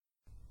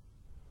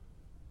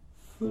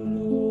Flow,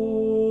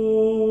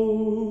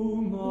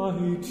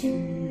 my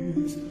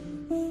tears,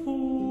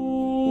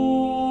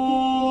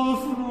 fall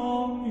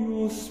from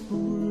your springs,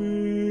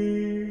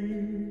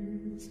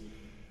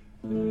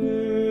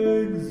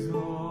 exiled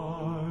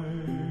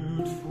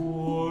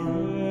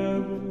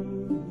forever,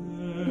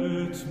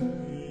 let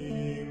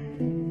me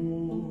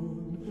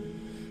mourn.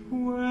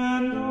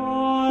 When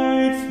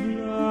night's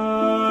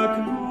black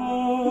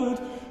night,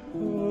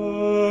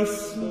 her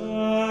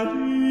sad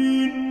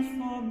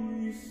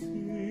infamy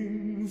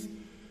sings.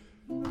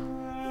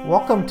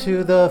 Welcome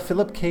to the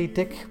Philip K.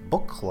 Dick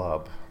Book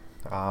Club.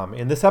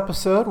 In this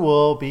episode,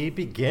 we'll be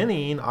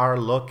beginning our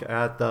look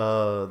at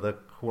the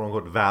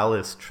quote-unquote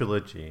Valis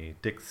trilogy,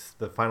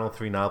 the final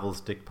three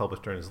novels Dick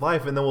published during his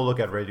life, and then we'll look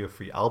at Radio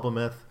Free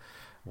Albemuth,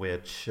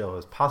 which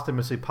was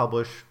posthumously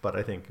published, but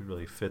I think it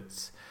really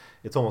fits.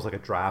 It's almost like a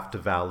draft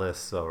of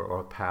Valis or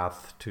a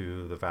path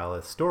to the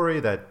Valis story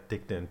that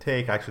Dick didn't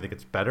take. I actually think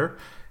it's better,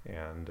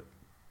 and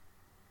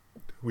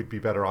we'd be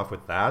better off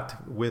with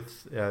that,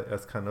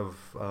 as kind of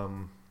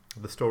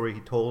the story he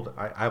told.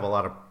 I have a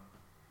lot of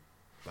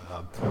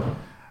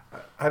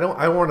I don't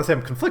want to say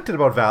I'm conflicted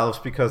about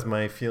Valis, because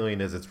my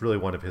feeling is it's really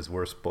one of his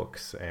worst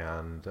books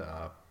and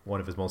one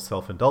of his most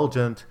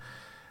self-indulgent.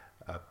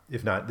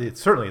 If not,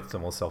 it's the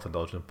most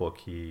self-indulgent book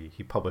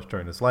he published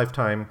during his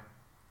lifetime.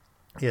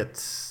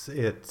 It's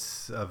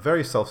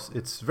very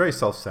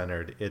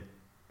self-centered.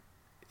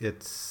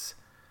 It's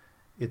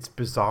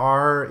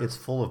bizarre. It's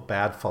full of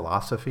bad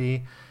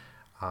philosophy,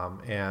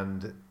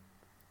 and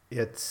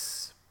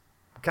it's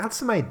got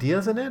some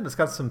ideas in it. It's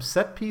got some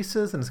set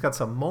pieces, and it's got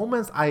some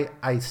moments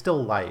I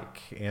still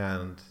like.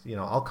 And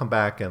I'll come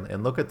back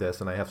and look at this,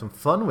 and I have some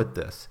fun with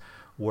this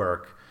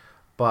work.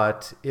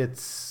 But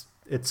it's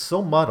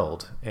so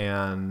muddled,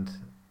 and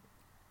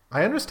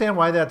I understand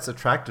why that's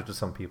attractive to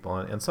some people,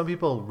 and some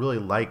people really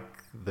like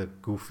the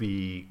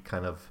goofy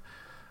kind of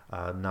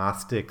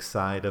Gnostic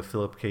side of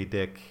Philip K.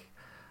 Dick.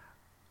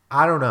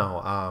 I don't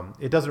know.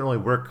 It doesn't really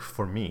work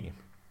for me.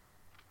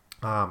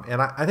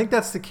 And I think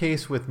that's the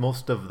case with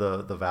most of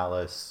the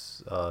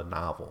Valis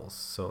novels.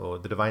 So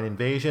The Divine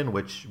Invasion,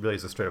 which really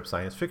is a straight-up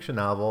science fiction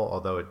novel,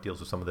 although it deals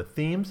with some of the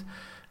themes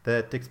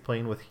that Dick's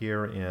playing with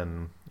here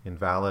in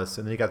Valis.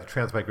 And then you got The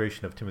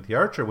Transmigration of Timothy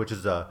Archer, which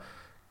is a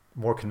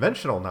more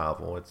conventional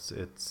novel.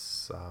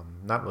 It's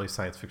not really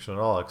science fiction at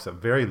all,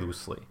 except very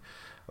loosely.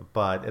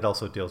 But it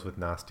also deals with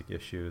Gnostic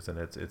issues, and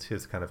it's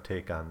his kind of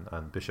take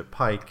on Bishop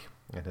Pike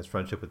and his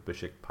friendship with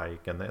Bishop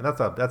Pike, and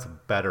that's a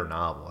better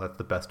novel. That's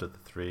the best of the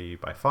three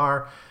by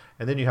far.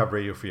 And then you have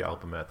Radio Free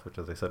Albemuth, which,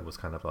 as I said, was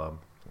kind of a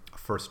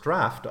first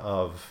draft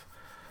of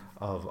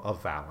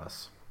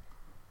Valis.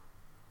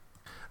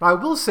 Now, I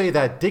will say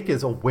that Dick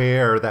is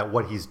aware that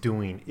what he's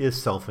doing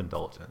is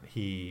self-indulgent.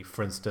 He,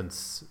 for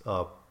instance,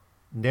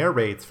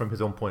 narrates from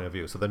his own point of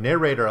view. So the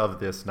narrator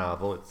of this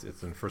novel, it's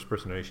in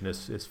first-person narration,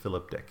 is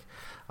Philip Dick.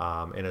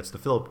 And it's the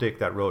Philip Dick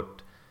that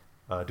wrote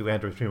Do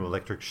Androids Dream of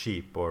Electric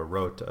Sheep, or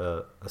wrote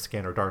A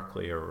Scanner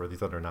Darkly, or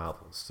these other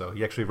novels. So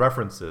he actually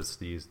references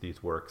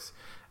these works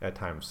at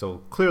times.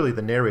 So clearly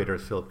the narrator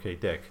is Philip K.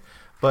 Dick.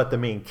 But the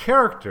main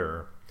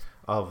character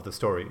of the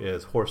story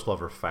is Horse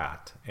Lover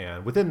Fat.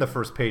 And within the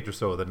first page or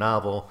so of the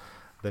novel,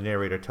 the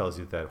narrator tells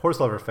you that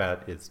Horse Lover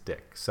Fat is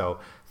Dick. So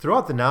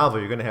throughout the novel,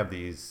 you're going to have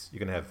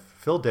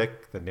Phil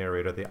Dick, the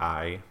narrator, the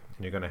I, and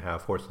you're going to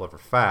have Horse Lover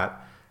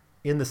Fat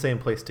in the same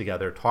place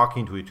together,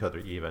 talking to each other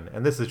even.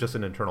 And this is just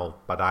an internal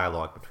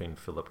dialogue between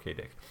Philip K.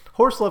 Dick.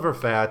 Horse Lover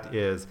Fat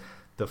is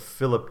the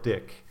Philip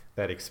Dick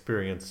that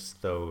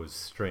experienced those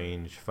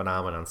strange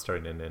phenomena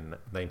starting in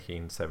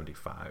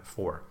 1975.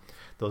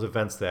 Those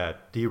events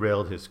that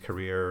derailed his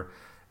career.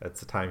 That's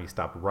the time he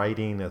stopped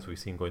writing, as we've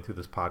seen going through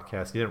this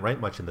podcast. He didn't write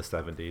much in the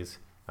 70s.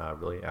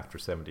 Really, after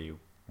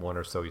 71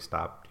 or so, he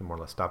more or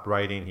less stopped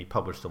writing. He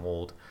published some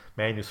old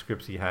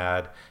manuscripts he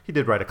had. He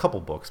did write a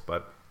couple books,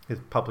 but his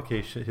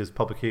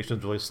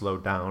publications really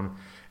slowed down,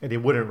 and he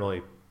wouldn't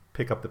really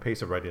pick up the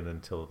pace of writing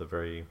until the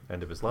very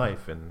end of his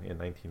life in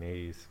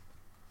 1980s.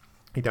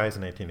 He dies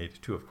in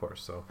 1982, of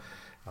course. So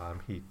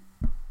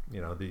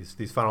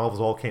these final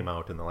novels all came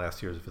out in the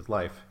last years of his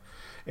life,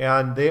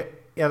 and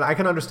I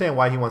can understand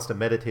why he wants to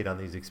meditate on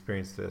these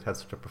experiences that had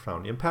such a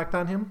profound impact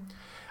on him.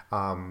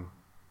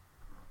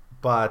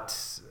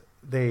 But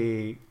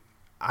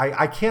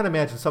I can't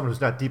imagine someone who's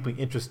not deeply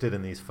interested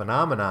in these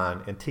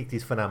phenomenon and take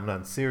these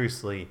phenomenon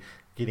seriously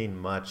getting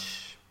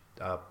much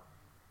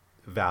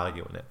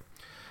value in it.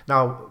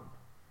 Now,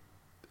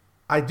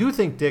 I do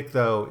think Dick,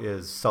 though,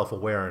 is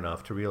self-aware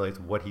enough to realize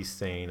what he's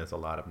saying is a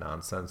lot of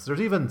nonsense. There's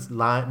even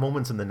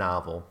moments in the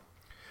novel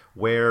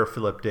where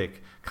Philip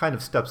Dick kind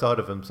of steps out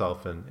of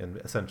himself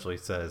and essentially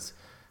says,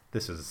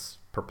 this is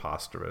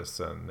preposterous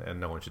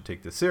and no one should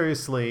take this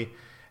seriously.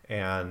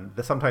 And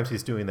sometimes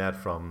he's doing that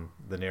from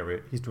the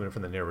narrator. He's doing it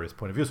from the narrator's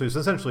point of view. So he's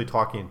essentially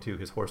talking to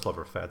his horse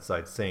lover Fat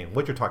side, saying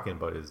what you're talking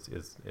about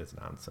is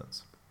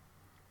nonsense.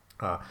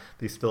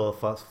 These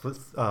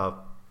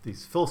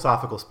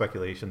philosophical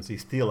speculations,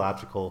 these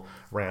theological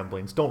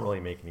ramblings don't really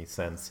make any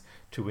sense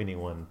to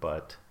anyone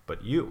but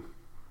you.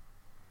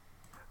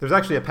 There's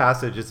actually a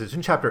passage, it's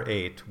in chapter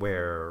 8,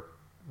 where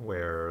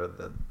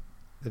the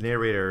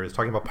narrator is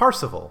talking about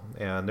Parsifal,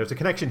 and there's a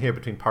connection here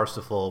between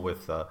Parsifal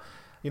with,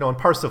 in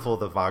Parsifal,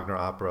 the Wagner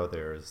opera,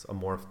 there's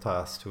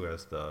Amorphous who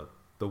has the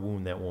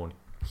wound that won't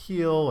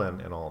heal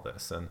and all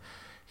this, and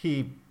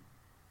he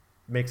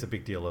makes a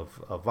big deal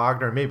of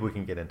Wagner. Maybe we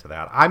can get into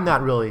that. I'm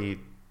not really,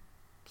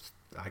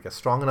 I guess,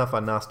 strong enough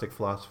on Gnostic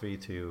philosophy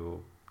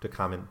to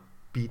comment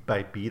beat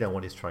by beat on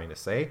what he's trying to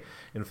say.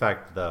 In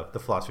fact, the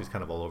philosophy is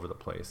kind of all over the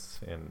place,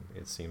 and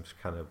it seems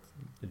kind of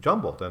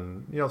jumbled.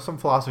 And some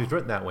philosophy is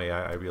written that way,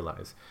 I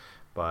realize,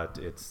 but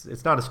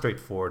it's not as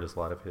straightforward as a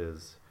lot of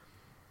his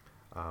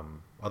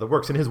other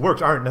works. And his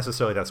works aren't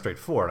necessarily that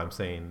straightforward. I'm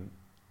saying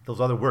those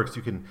other works,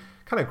 you can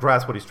kind of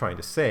grasp what he's trying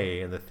to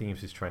say and the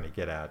themes he's trying to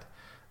get at.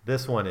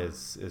 This one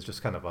is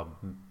just kind of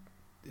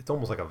it's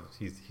almost like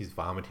he's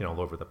vomiting all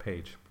over the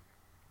page.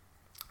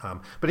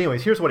 But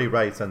anyways, here's what he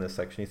writes on this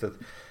section.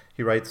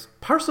 He writes,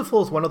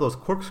 Parsifal is one of those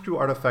corkscrew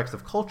artifacts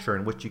of culture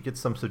in which you get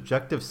some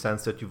subjective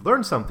sense that you've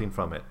learned something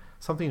from it,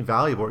 something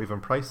valuable or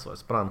even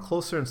priceless. But on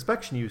closer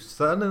inspection, you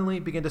suddenly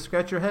begin to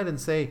scratch your head and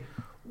say,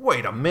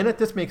 wait a minute,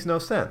 this makes no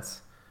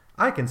sense.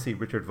 I can see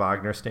Richard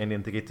Wagner standing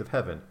at the gates of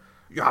heaven.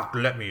 You have to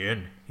let me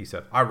in, he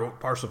said. I wrote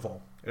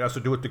Parsifal. It has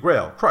to do with the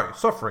Grail, Christ,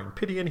 suffering,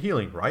 pity, and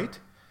healing, right?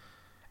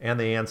 And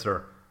they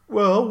answer,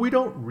 well, we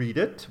don't read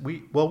it.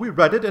 We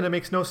read it and it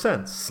makes no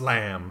sense.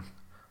 Slam.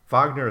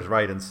 Wagner is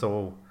right, and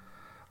so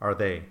are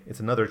they.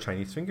 It's another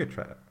Chinese finger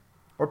trap.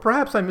 Or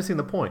perhaps I'm missing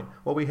the point.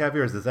 What we have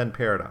here is the Zen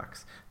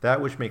paradox. That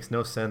which makes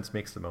no sense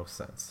makes the most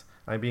sense.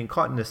 I'm being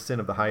caught in a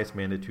sin of the highest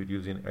magnitude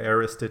using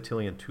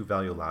Aristotelian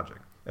two-value logic.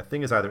 A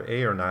thing is either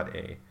A or not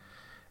A.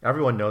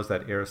 Everyone knows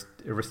that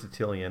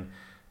Aristotelian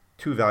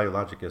two-value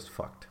logic is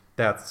fucked.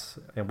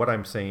 And what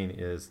I'm saying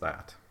is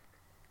that.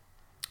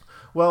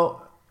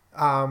 Well,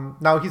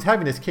 now he's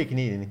having his cake and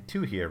eating it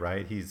too here,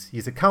 right?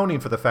 He's accounting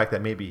for the fact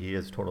that maybe he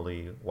is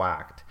totally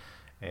whacked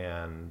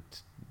and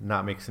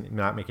not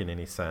making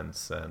any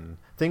sense. And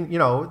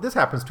this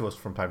happens to us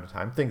from time to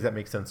time. Things that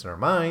make sense in our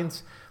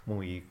minds, when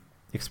we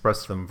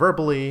express them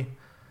verbally,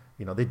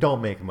 they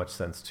don't make much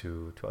sense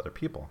to other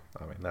people.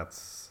 I mean, that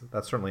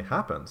certainly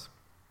happens.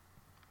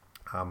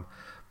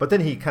 But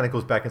then he kind of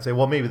goes back and say,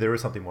 well, maybe there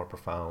is something more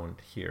profound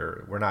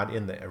here. We're not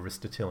in the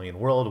Aristotelian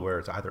world where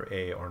it's either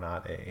A or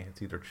not A.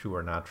 It's either true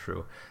or not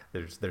true.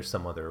 There's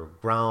some other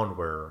ground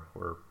where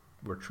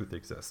truth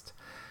exists.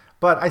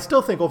 But I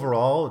still think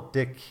overall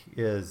Dick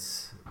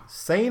is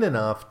sane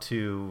enough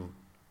to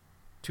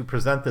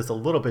present this a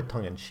little bit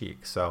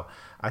tongue-in-cheek. So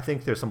I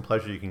think there's some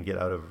pleasure you can get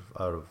out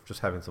of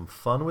just having some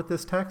fun with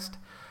this text.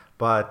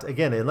 But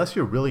again, unless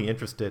you're really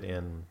interested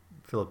in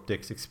Philip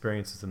Dick's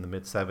experiences in the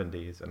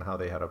mid-'70s and how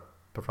they had a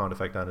profound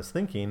effect on his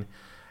thinking,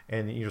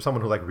 and you're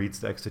someone who reads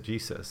the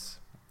exegesis,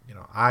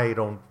 I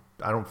don't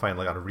find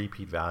a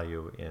repeat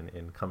value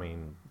in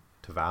coming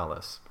to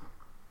Valis.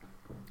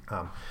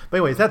 But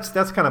anyways, that's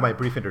kind of my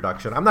brief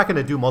introduction. I'm not going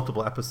to do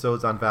multiple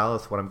episodes on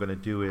Valis. What I'm going to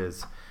do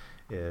is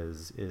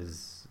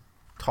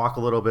talk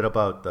a little bit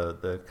about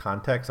the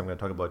context. I'm going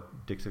to talk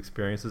about Dick's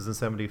experiences in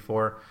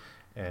 '74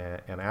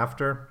 and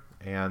after,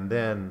 and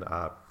then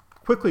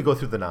quickly go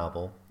through the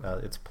novel,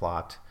 its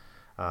plot.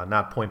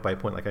 Not point by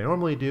point like I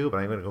normally do, but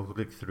I'm going to go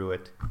quickly through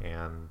it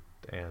and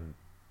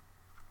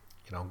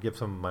give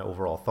some of my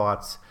overall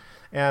thoughts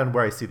and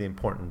where I see the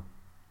important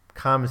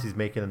comments he's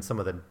making and some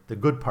of the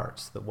good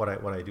parts. What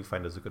I do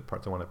find as the good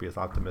parts. I want to be as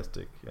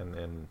optimistic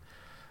and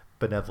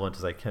benevolent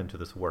as I can to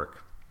this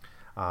work.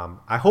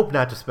 I hope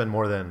not to spend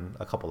more than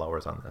a couple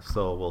hours on this,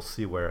 so we'll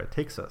see where it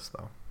takes us,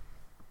 though.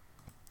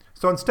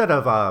 So instead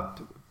of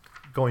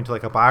going to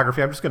a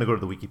biography, I'm just going to go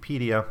to the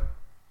Wikipedia.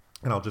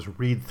 And I'll just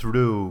read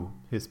through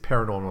his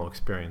paranormal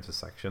experiences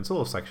section. It's a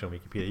little section on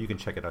Wikipedia. You can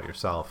check it out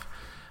yourself.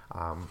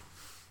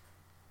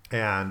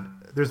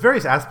 And there's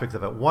various aspects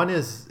of it. One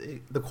is,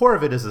 the core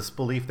of it is this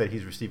belief that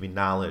he's receiving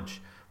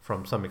knowledge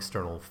from some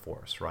external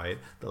force, right?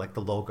 Like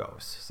the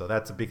logos. So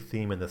that's a big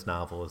theme in this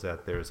novel, is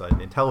that there's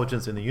an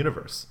intelligence in the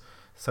universe,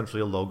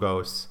 essentially a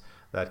logos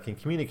that can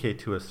communicate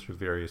to us through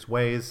various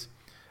ways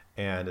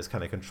and is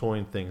kind of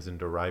controlling things and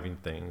deriving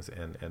things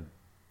and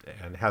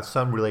has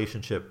some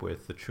relationship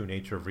with the true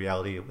nature of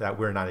reality that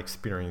we're not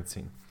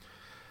experiencing.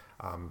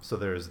 So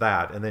there's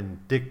that. And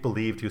then Dick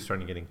believed he was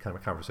starting to get in kind of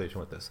a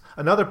conversation with this.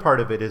 Another part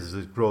of it is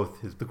the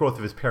growth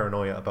of his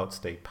paranoia about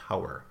state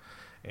power.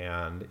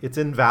 And it's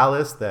in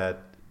Valis that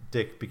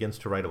Dick begins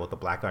to write about the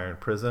Black Iron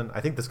Prison. I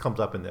think this comes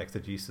up in the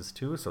exegesis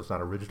too, so it's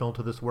not original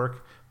to this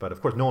work. But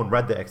of course, no one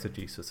read the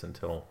exegesis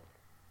until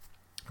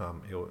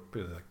it was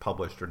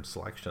published or in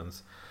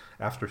selections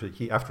after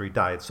he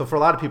died. So for a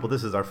lot of people,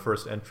 this is our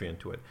first entry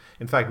into it.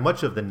 In fact,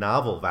 much of the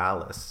novel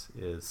Valis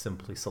is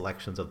simply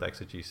selections of the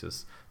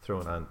exegesis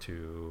thrown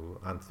onto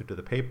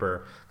the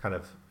paper, kind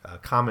of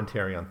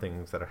commentary on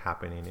things that are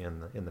happening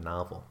in the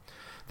novel.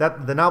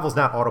 That the novel's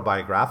not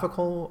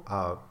autobiographical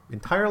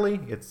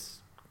entirely. It's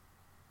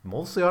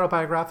mostly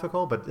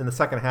autobiographical, but in the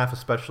second half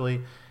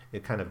especially,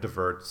 it kind of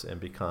diverts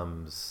and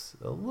becomes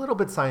a little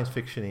bit science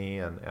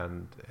fiction-y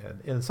and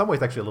in some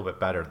ways actually a little bit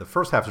better. The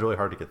first half is really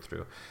hard to get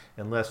through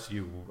unless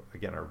you,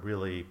 again, are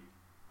really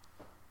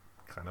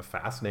kind of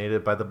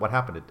fascinated by what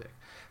happened to Dick.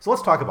 So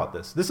let's talk about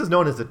this. This is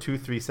known as the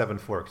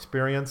 2374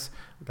 experience.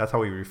 That's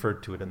how he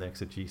referred to it in the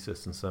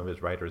exegesis and some of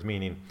his writers,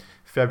 meaning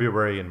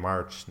February and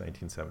March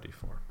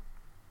 1974.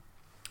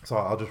 So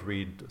I'll just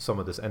read some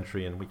of this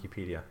entry in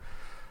Wikipedia.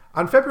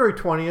 On February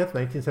 20th,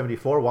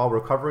 1974, while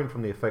recovering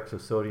from the effects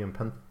of sodium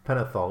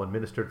pentothal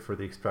administered for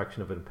the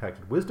extraction of an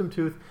impacted wisdom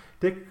tooth,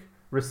 Dick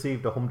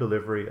received a home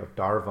delivery of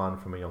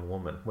Darvan from a young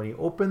woman. When he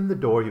opened the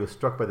door, he was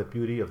struck by the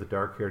beauty of the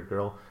dark-haired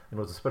girl and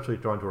was especially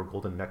drawn to her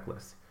golden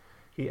necklace.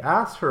 He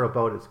asked her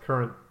about its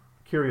current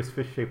curious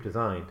fish-shaped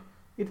design.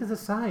 "It is a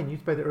sign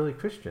used by the early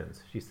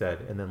Christians," she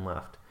said, and then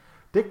left.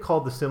 Dick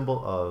called the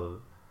symbol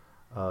of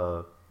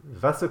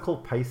Vesicle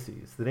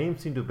Pisces. The name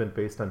seemed to have been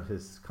based on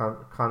his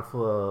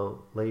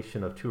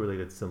conflation of two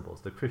related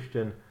symbols: the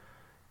Christian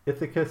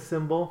Ithacus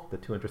symbol, the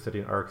two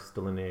intersecting arcs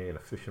delineating a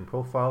fish in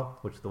profile,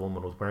 which the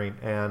woman was wearing,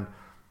 and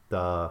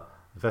the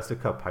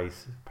Vesica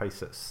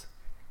Pisces.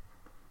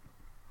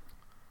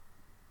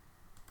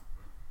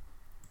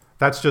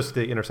 That's just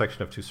the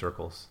intersection of two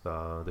circles,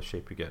 the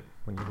shape you get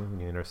when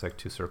you intersect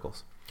two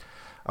circles.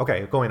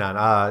 Okay, going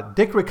on.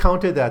 Dick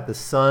recounted that the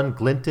sun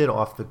glinted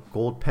off the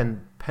gold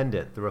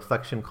pendant. The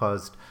reflection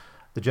caused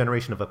the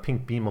generation of a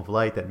pink beam of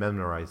light that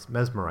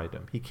mesmerized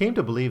him. He came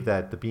to believe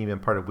that the beam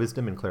imparted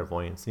wisdom and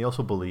clairvoyance, and he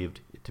also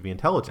believed it to be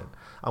intelligent.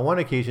 On one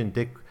occasion,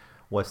 Dick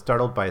was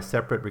startled by a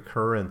separate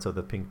recurrence of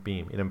the pink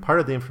beam. It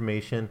imparted the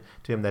information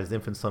to him that his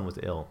infant son was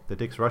ill. The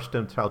Dicks rushed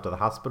him to the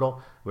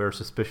hospital, where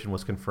suspicion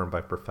was confirmed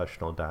by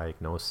professional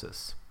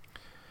diagnosis.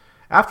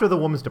 After the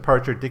woman's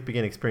departure, Dick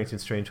began experiencing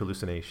strange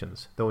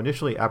hallucinations. Though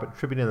initially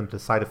attributing them to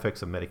side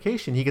effects of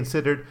medication, he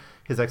considered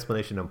his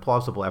explanation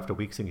implausible after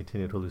weeks of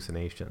continued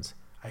hallucinations.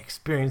 "I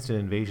experienced an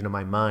invasion of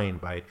my mind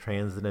by a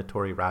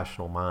transitory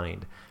rational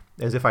mind,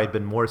 as if I had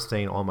been more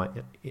sane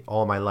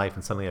all my life,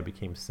 and suddenly I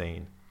became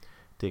sane,"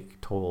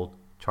 Dick told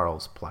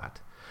Charles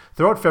Platt.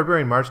 Throughout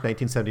February and March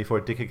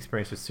 1974, Dick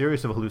experienced a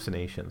series of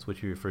hallucinations, which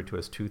he referred to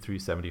as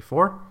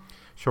 2374,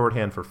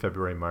 shorthand for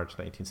February and March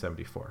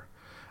 1974.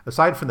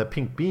 Aside from the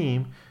pink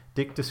beam,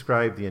 Dick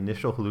described the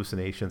initial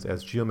hallucinations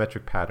as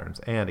geometric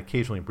patterns and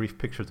occasionally brief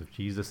pictures of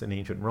Jesus in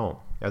ancient Rome.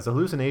 As the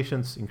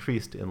hallucinations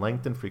increased in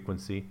length and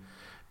frequency,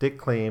 Dick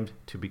claimed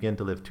to begin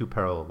to live two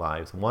parallel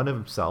lives, one of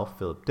himself,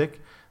 Philip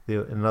Dick,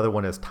 another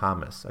one as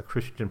Thomas, a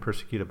Christian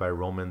persecuted by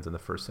Romans in the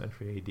 1st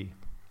century AD.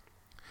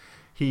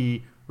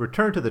 He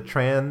referred to the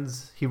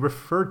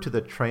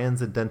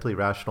transcendentally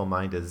rational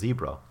mind as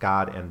Zebra,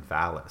 God, and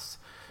Valis.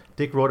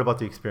 Dick wrote about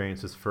the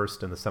experiences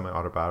first in the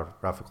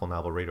semi-autobiographical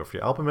novel Radio Free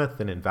Alpamith,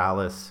 then in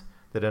Valis,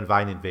 The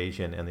Divine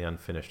Invasion, and The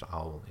Unfinished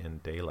Owl in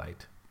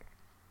Daylight.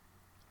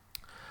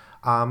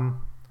 All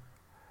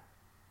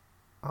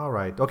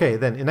right. Okay,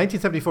 then in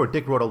 1974,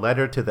 Dick wrote a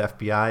letter to the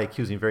FBI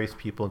accusing various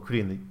people,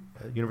 including the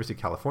University of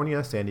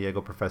California, San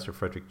Diego professor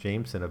Frederick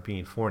Jameson, of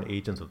being foreign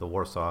agents of the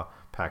Warsaw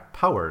Pact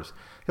powers.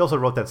 He also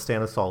wrote that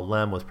Stanislaw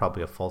Lem was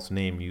probably a false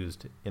name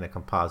used in a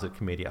composite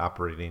committee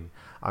operating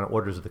on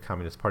orders of the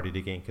Communist Party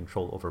to gain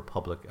control over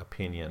public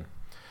opinion.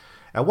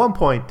 At one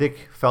point,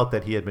 Dick felt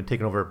that he had been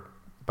taken over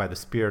by the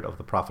spirit of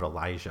the prophet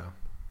Elijah.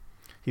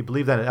 He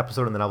believed that an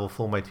episode in the novel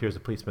Full of My Tears, The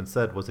Policeman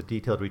Said, was a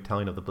detailed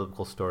retelling of the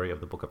biblical story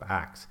of the book of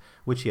Acts,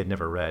 which he had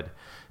never read.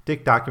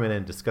 Dick documented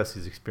and discussed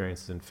his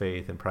experiences in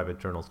faith in private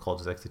journals called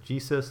his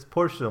Exegesis,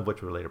 portions of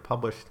which were later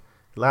published.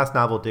 The last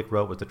novel Dick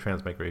wrote was The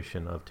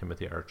Transmigration of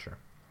Timothy Archer.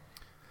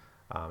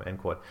 End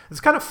quote. It's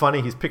kind of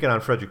funny he's picking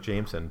on Frederick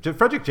Jameson.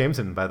 Frederick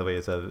Jameson, by the way,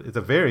 is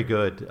a very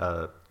good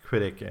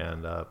critic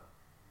and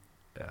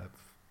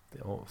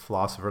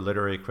philosopher,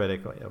 literary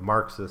critic, a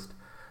Marxist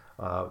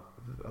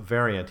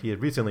variant. He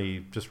had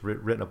recently just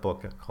written a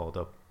book called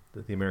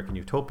The American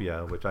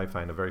Utopia, which I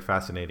find a very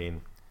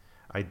fascinating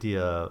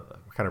idea,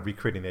 kind of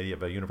recreating the idea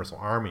of a universal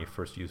army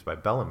first used by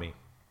Bellamy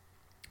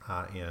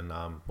in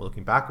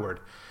Looking Backward.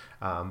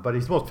 But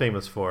he's most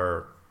famous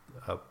for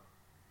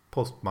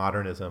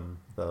postmodernism,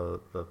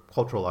 the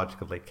cultural logic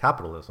of late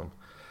capitalism.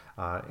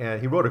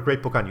 And he wrote a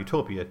great book on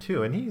utopia,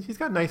 too. And he's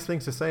got nice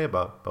things to say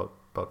about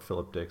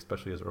Philip Dick,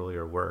 especially his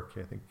earlier work.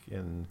 I think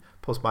in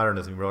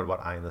postmodernism, he wrote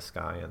about Eye in the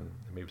Sky and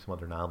maybe some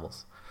other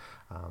novels.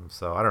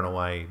 So I don't know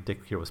why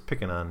Dick here was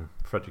picking on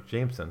Frederick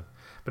Jameson,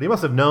 but he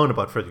must have known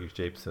about Frederick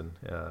Jameson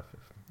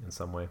in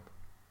some way.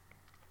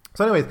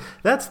 So anyways,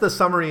 that's the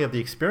summary of the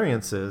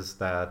experiences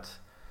that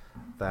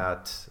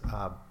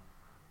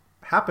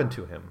happened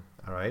to him.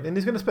 All right, and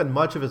he's going to spend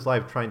much of his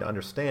life trying to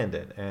understand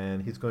it,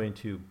 and he's going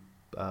to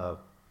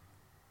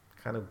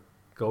kind of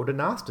go to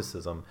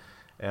Gnosticism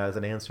as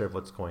an answer of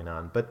what's going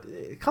on. But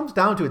it comes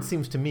down to, it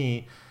seems to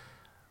me,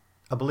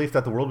 a belief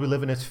that the world we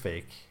live in is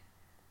fake,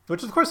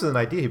 which of course is an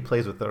idea he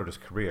plays with throughout his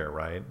career,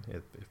 right?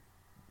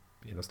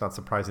 It's not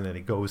surprising that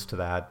he goes to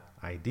that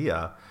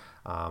idea,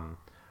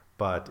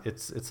 but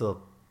it's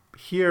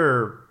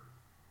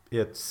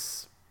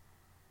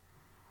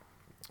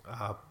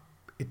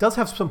it does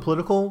have some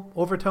political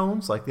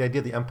overtones, like the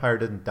idea the empire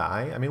didn't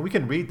die. I mean, we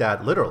can read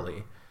that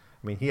literally.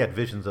 I mean, he had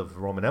visions of the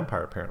Roman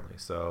Empire, apparently.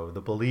 So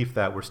the belief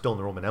that we're still in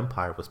the Roman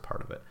Empire was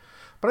part of it.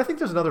 But I think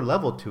there's another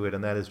level to it,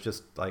 and that is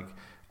just like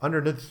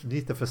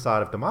underneath the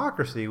facade of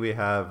democracy, we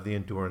have the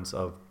endurance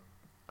of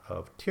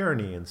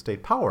tyranny and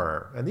state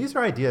power. And these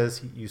are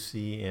ideas you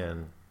see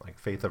in like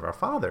Faith of Our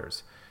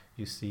Fathers.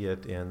 You see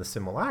it in the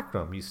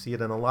Simulacrum. You see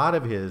it in a lot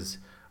of his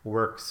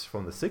works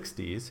from the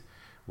 60s,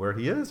 where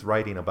he is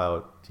writing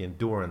about the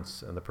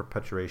endurance and the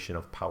perpetuation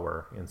of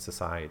power in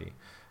society.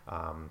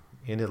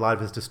 In a lot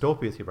of his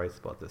dystopias, he writes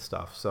about this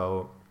stuff.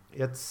 So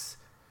it's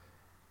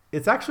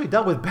actually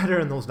dealt with better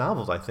in those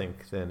novels, I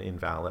think, than in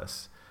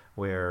Valis,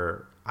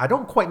 where I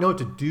don't quite know what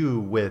to do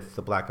with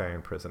the Black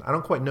Iron Prison. I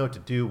don't quite know what to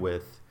do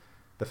with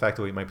the fact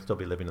that we might still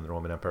be living in the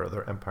Roman Empire, or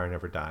the empire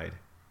never died.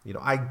 You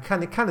know, I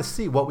kind of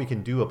see what we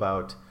can do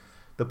about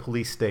the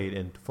police state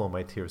in Flow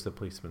My Tears, The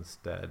Policeman's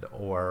Dead,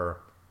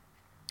 or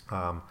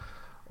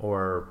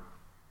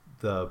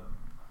the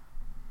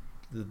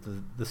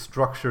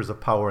structures of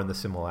power in the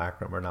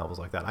Simulacrum, or novels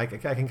like that. I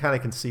can kind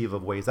of conceive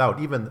of ways out.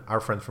 Even Our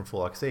Friends from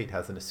Full Ox 8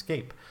 has an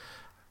escape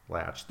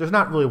latch. There's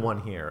not really one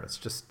here. It's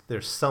just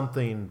there's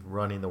something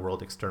running the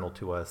world external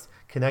to us,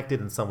 connected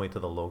in some way to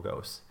the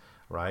Logos,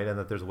 right? And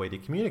that there's a way to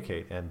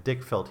communicate. And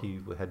Dick felt he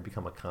had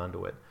become a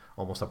conduit,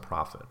 almost a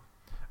prophet,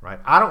 right?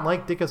 I don't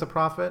like Dick as a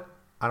prophet.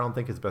 I don't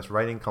think his best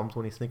writing comes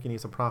when he's thinking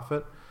he's a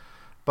prophet.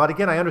 But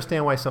again, I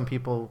understand why some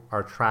people are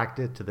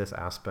attracted to this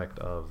aspect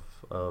of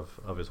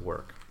his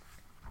work.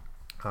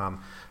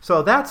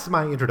 So that's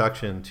my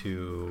introduction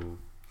to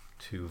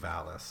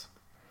Valis.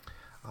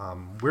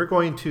 We're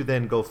going to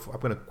then I'm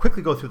going to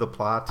quickly go through the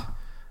plot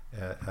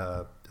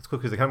as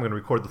quickly as I can. I'm going to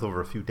record this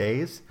over a few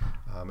days.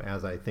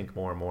 As I think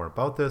more and more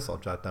about this, I'll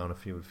jot down a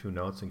few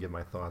notes and give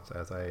my thoughts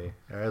as I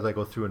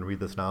go through and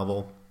read this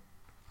novel.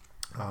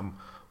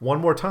 One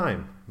more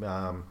time,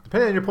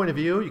 depending on your point of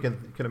view, you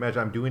can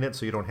imagine I'm doing it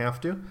so you don't have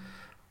to.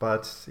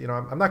 But you know,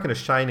 I'm not going to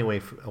shy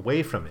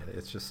away from it.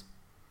 It's just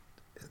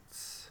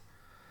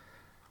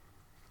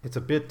it's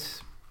a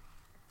bit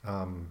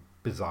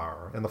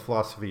bizarre, and the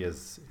philosophy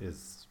is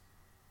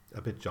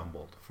a bit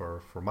jumbled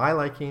for my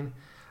liking.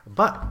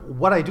 But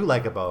what I do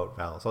like about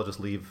Valis, I'll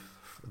just leave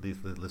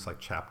this like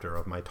chapter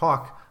of my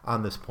talk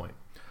on this point.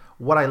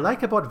 What I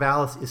like about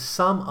Valis is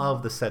some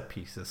of the set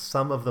pieces,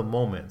 some of the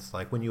moments,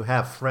 like when you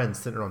have friends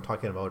sitting around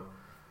talking about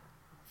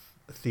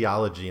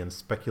theology and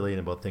speculating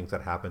about things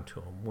that happened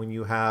to him. When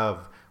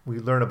we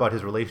learn about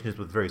his relationships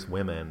with various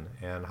women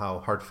and how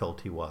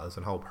heartfelt he was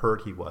and how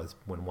hurt he was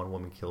when one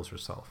woman kills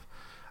herself,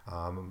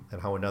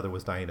 and how another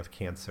was dying of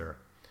cancer.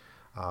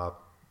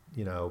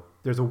 You know,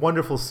 there's a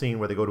wonderful scene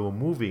where they go to a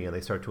movie and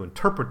they start to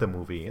interpret the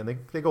movie, and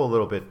they go a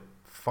little bit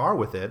far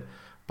with it.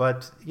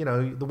 But, you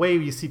know, the way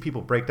you see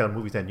people break down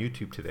movies on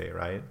YouTube today,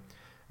 right?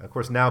 Of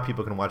course, now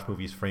people can watch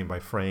movies frame by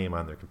frame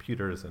on their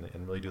computers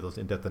and really do those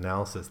in-depth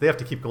analysis. They have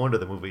to keep going to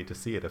the movie to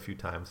see it a few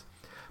times.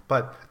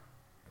 But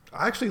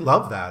I actually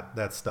love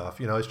that stuff.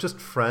 You know, it's just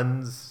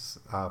friends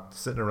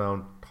sitting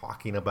around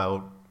talking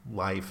about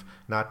life,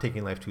 not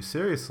taking life too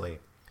seriously.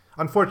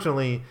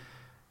 Unfortunately,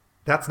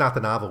 that's not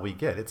the novel we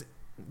get. It's,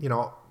 you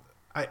know,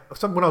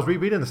 when I was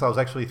rereading this, I was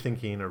actually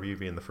thinking of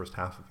rereading the first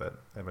half of it.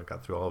 I haven't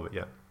got through all of it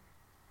yet.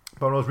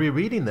 But when I was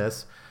rereading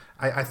this,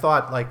 I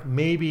thought, like,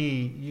 maybe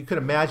you could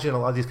imagine a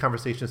lot of these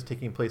conversations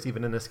taking place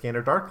even in A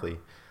Scanner Darkly,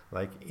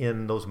 like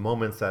in those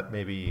moments that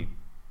maybe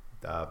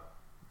Bob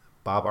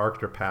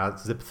Arctor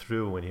zipped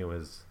through when he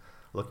was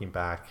looking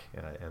back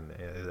and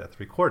at the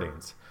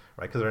recordings,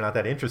 right? Because they're not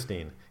that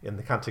interesting in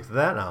the context of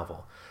that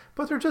novel.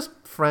 But they're just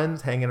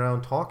friends hanging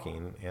around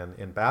talking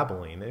and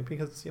babbling,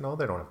 because, you know,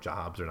 they don't have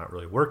jobs, they're not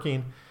really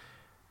working.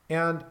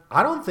 And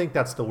I don't think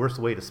that's the worst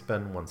way to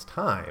spend one's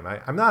time.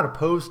 I'm not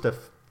opposed to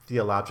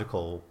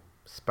theological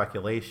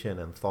speculation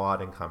and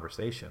thought and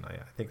conversation. I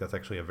think that's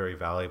actually a very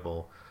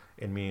valuable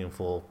and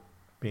meaningful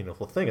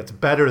thing. It's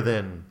better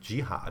than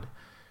jihad,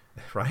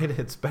 right?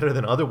 It's better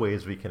than other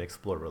ways we can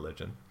explore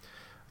religion.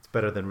 It's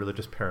better than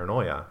religious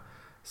paranoia.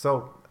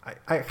 So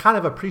I kind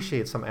of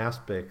appreciate some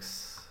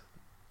aspects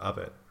of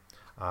it.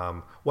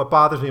 What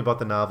bothers me about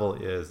the novel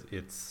is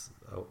its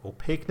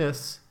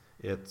opaqueness,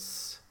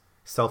 its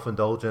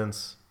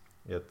self-indulgence,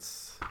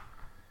 its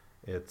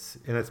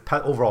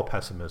overall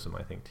pessimism,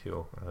 I think,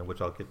 too,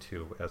 which I'll get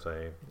to as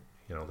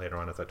later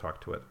on as I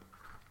talk to it.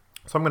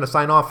 So I'm going to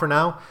sign off for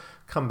now,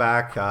 come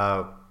back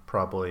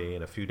probably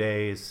in a few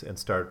days and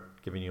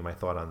start giving you my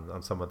thought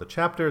on some of the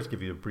chapters,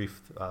 give you a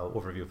brief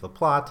overview of the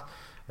plot,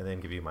 and then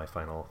give you my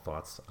final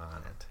thoughts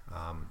on it.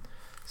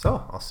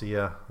 So I'll see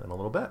you in a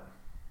little bit.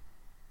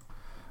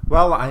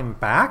 Well, I'm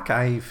back.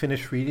 I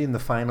finished reading the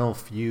final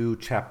few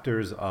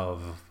chapters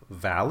of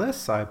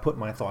Valis. I put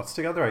my thoughts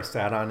together. I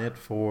sat on it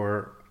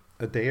for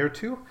a day or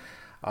two,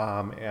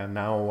 and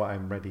now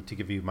I'm ready to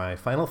give you my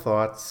final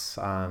thoughts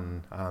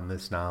on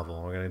this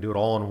novel. We're going to do it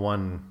all in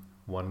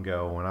one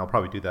go, and I'll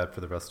probably do that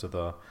for the rest of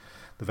the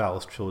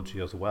Valis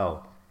trilogy as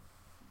well.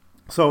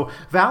 So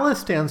Valis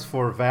stands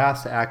for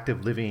Vast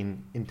Active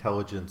Living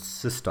Intelligence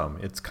System.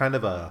 It's kind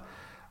of a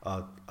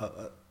a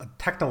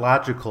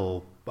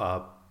technological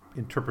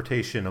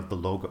interpretation of the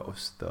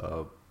logos,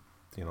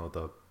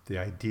 the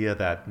idea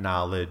that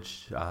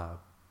knowledge,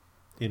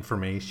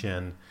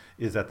 information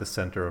is at the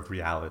center of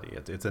reality.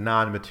 It's a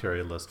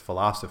non-materialist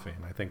philosophy,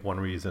 and I think one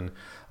reason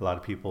a lot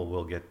of people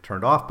will get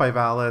turned off by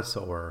Valis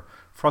or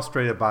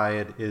frustrated by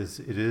it is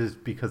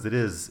because it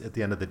is, at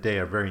the end of the day,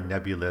 a very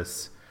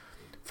nebulous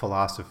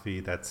philosophy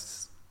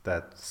that's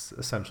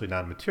essentially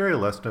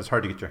non-materialist, and it's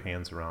hard to get your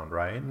hands around,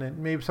 right? And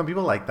maybe some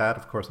people like that.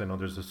 Of course, I know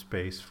there's a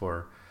space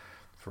for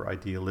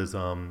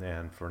idealism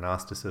and for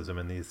Gnosticism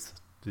and these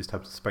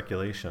types of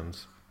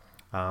speculations,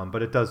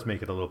 but it does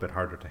make it a little bit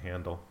harder to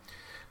handle.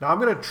 Now, I'm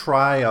going to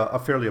try a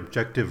fairly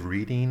objective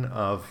reading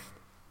of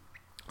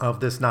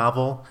this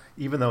novel,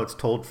 even though it's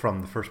told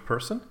from the first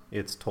person.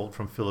 It's told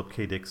from Philip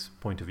K. Dick's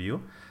point of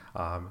view.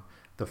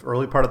 The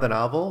early part of the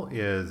novel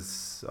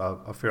is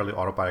a fairly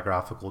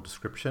autobiographical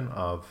description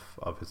of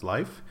his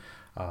life.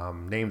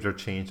 Names are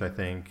changed, I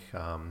think.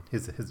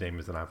 His name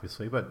isn't,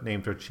 obviously, but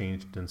names are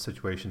changed and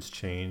situations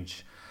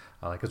change.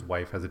 Like his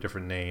wife has a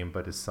different name,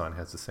 but his son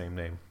has the same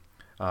name.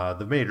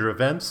 The major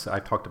events I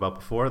talked about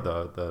before,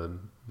 the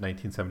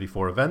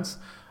 1974 events,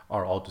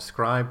 are all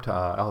described.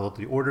 Although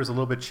the order is a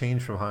little bit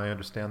changed from how I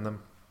understand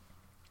them.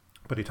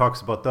 But he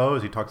talks about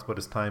those. He talks about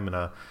his time in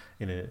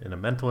a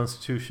mental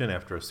institution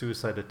after a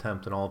suicide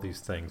attempt, and all these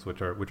things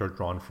which are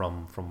drawn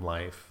from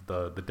life.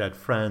 The dead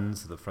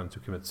friends, the friends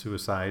who commit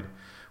suicide.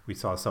 We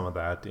saw some of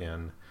that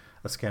in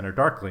A Scanner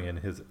Darkly in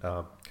his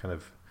kind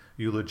of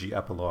eulogy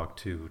epilogue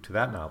to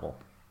that novel.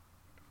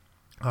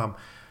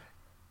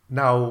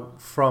 Now,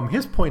 from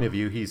his point of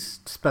view, he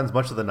spends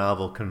much of the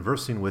novel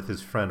conversing with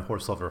his friend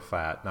Horselover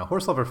Fat. Now,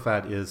 Horselover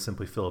Fat is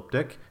simply Philip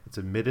Dick. It's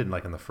admitted,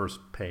 like in the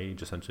first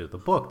page, essentially, of the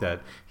book,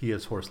 that he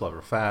is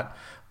Horselover Fat,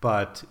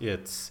 but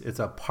it's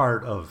a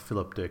part of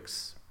Philip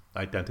Dick's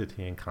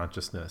identity and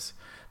consciousness.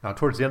 Now,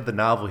 towards the end of the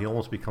novel, he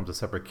almost becomes a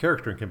separate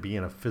character and can be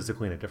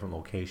physically in a different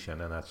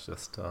location, and that's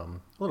just a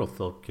little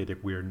Philip K.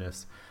 Dick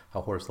weirdness,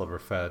 how Horselover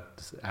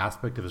Fat's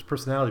aspect of his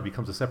personality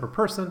becomes a separate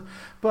person,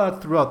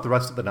 but throughout the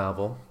rest of the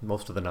novel,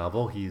 most of the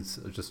novel, he's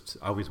just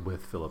always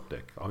with Philip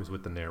Dick, always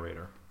with the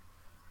narrator.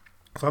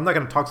 So I'm not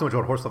going to talk so much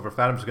about Horselover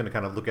Fat. I'm just going to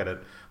kind of look at it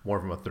more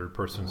from a third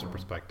person's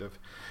perspective.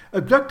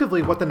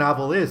 Objectively, what the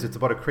novel is, it's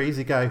about a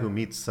crazy guy who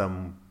meets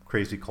some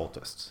crazy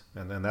cultists,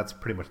 and then that's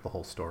pretty much the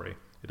whole story.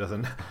 It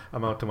doesn't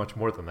amount to much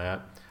more than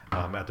that,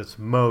 at its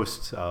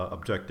most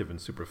objective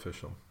and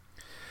superficial.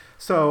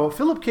 So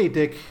Philip K.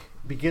 Dick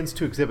begins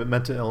to exhibit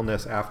mental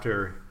illness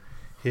after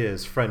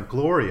his friend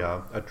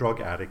Gloria, a drug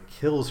addict,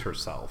 kills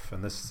herself.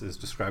 And this is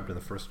described in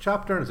the first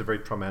chapter, and it's a very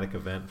traumatic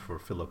event for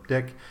Philip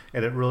Dick.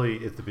 And it really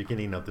is the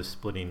beginning of the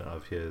splitting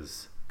of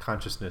his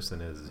consciousness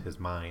and his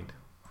mind.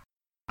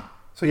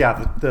 So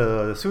yeah,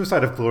 the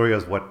suicide of Gloria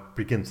is what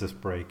begins this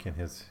break in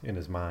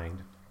his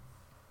mind.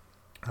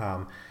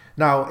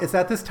 Now, it's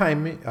at this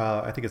time,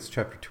 I think it's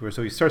chapter 2 or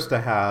so, he starts to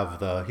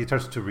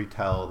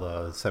retell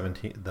the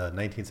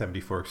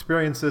 1974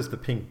 experiences, the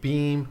pink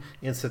beam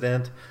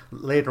incident.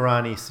 Later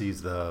on, he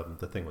sees the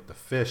thing with the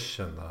fish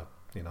and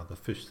the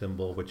fish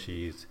symbol, which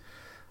he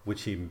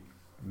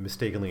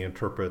mistakenly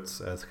interprets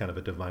as kind of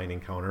a divine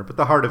encounter. But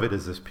the heart of it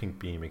is this pink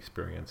beam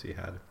experience he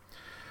had.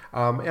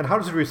 And how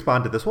does he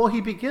respond to this? Well,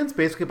 he begins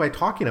basically by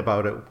talking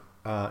about it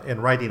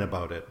and writing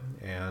about it.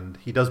 And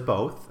he does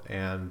both.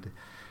 And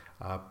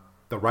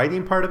the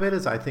writing part of it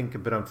is, I think, a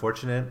bit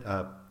unfortunate,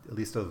 at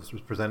least as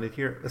was presented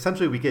here.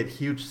 Essentially, we get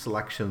huge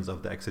selections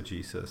of the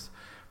exegesis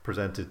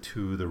presented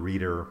to the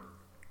reader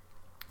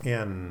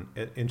in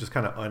just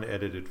kind of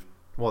unedited.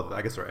 Well,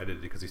 I guess they're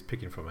edited because he's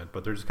picking from it,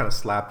 but they're just kind of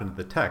slapped into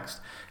the text.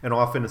 And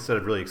often, instead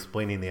of really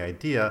explaining the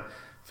idea,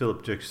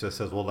 Philip Dick just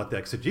says, well, let the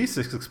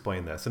exegesis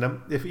explain this.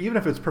 And even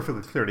if it's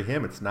perfectly clear to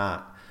him, it's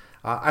not.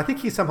 I think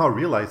he somehow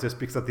realized this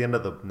because at the end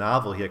of the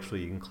novel, he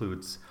actually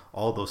includes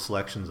all those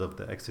selections of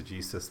the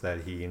exegesis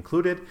that he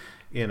included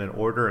in an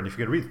order. And if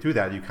you can read through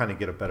that, you kind of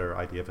get a better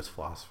idea of his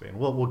philosophy. And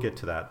we'll get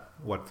to that,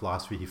 what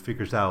philosophy he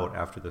figures out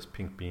after this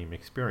pink beam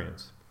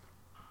experience.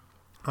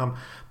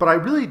 But I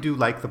really do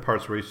like the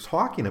parts where he's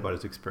talking about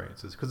his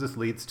experiences, because this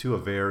leads to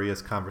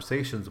various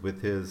conversations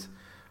with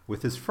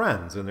his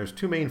friends. And there's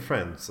two main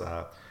friends.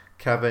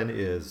 Kevin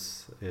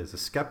is a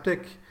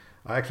skeptic.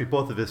 Actually,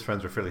 both of his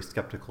friends are fairly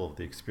skeptical of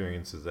the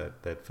experiences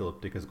that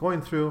Philip Dick is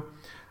going through.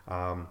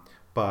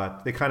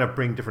 But they kind of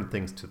bring different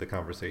things to the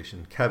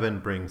conversation. Kevin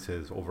brings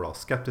his overall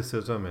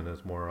skepticism and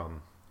his more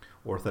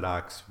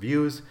orthodox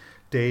views.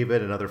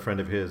 David, another friend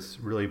of his,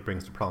 really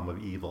brings the problem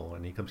of evil,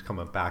 and he comes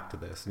coming back to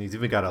this. And he's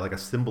even got a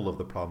symbol of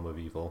the problem of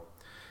evil,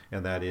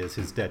 and that is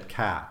his dead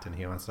cat. And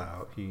he wants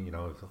to,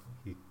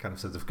 he kind of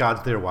says, if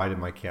God's there, why did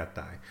my cat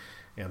die?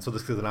 And so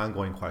this is an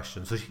ongoing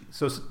question.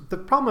 So the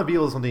problem of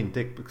evil is something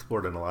Dick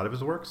explored in a lot of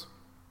his works,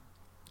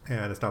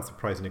 and it's not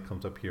surprising it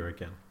comes up here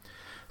again.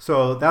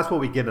 So that's what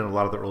we get in a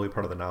lot of the early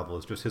part of the novel,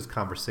 is just his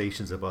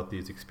conversations about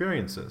these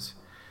experiences.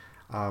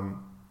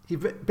 He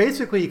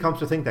comes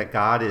to think that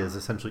God is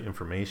essentially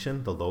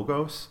information, the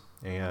logos,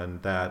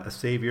 and that a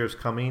savior is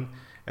coming,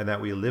 and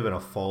that we live in a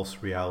false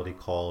reality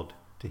called,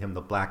 to him,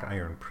 the black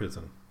iron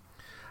prison.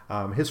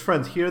 His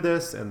friends hear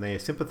this and they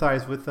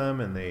sympathize with him,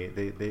 and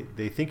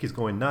they think he's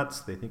going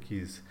nuts. They think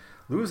he's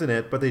losing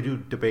it, but they do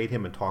debate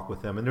him and talk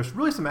with him. And there's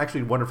really some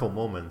actually wonderful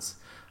moments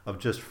of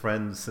just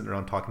friends sitting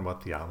around talking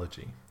about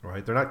theology,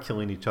 right? They're not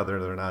killing each other.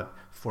 They're not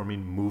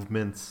forming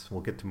movements.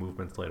 We'll get to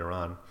movements later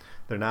on.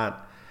 They're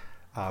not,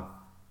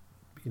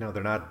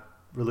 they're not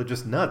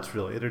religious nuts,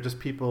 really. They're just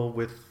people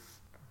with,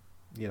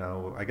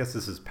 I guess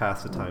this is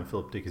past the time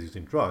Philip Dick is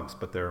using drugs,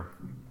 but they're,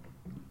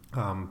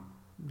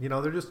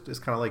 they're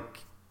just kind of like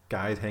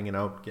guys hanging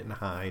out, getting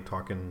high,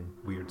 talking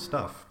weird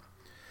stuff.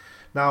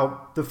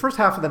 Now, the first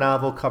half of the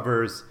novel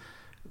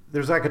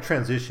there's like a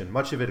transition.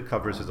 Much of it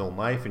covers his own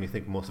life, and you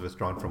think most of it's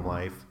drawn from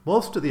life.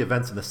 Most of the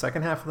events in the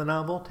second half of the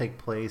novel take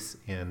place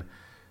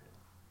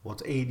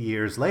it's 8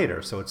 years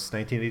later, so it's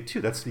 1982.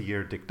 That's the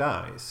year Dick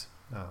dies.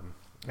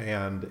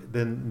 And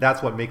then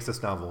that's what makes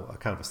this novel a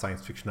kind of a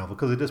science fiction novel,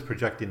 because it is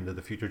projecting into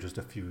the future just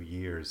a few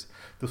years.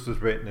 This was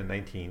written in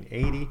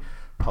 1980,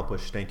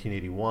 published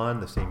 1981,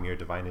 the same year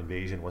Divine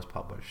Invasion was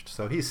published.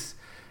 So it's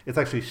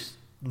actually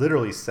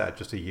literally set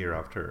just a year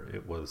after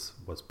it was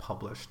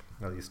published,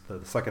 at least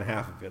the second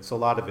half of it. So a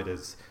lot of it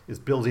is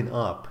building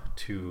up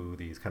to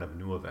these kind of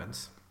new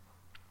events.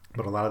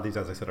 But a lot of these,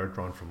 as I said, are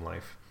drawn from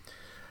life.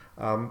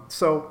 I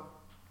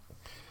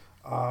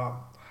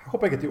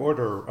hope I get the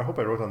order. I hope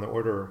I wrote down the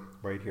order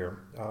right here.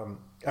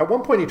 At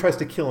one point, he tries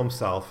to kill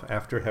himself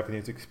after having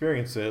these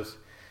experiences,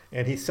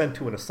 and he's sent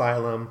to an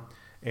asylum.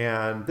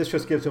 And this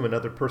just gives him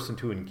another person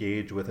to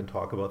engage with and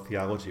talk about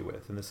theology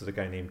with. And this is a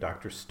guy named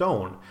Dr.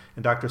 Stone.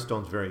 And Dr.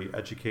 Stone's very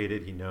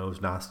educated. He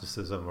knows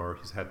Gnosticism, or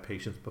he's had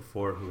patients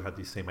before who had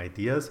these same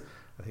ideas.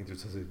 I think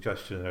there's a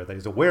suggestion there that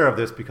he's aware of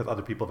this because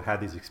other people have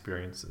had these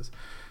experiences.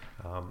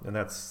 And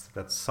that's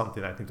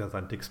something I think that's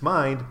on Dick's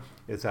mind,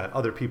 is that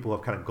other people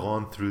have kind of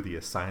gone through the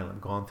asylum,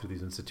 gone through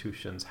these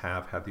institutions,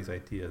 have had these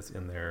ideas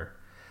in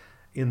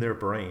their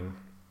brain.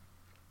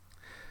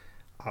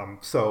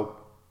 So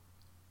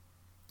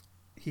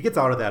he gets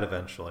out of that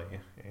eventually,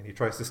 and he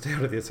tries to stay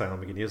out of the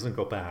asylum again. He doesn't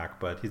go back,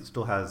 but he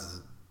still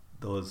has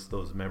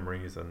those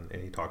memories, and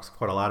he talks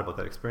quite a lot about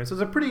that experience.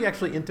 It's a pretty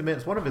actually intimate,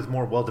 it's one of his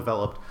more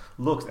well-developed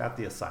looks at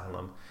the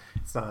asylum.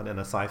 It's not in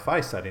a sci-fi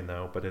setting,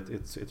 though, but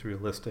it's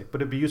realistic.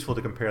 But it'd be useful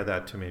to compare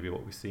that to maybe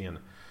what we see in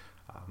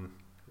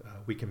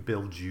We Can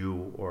Build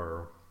You,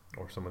 or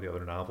some of the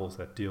other novels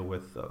that deal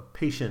with the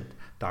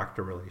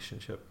patient-doctor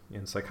relationship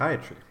in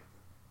psychiatry.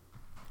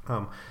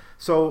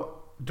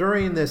 So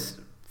during this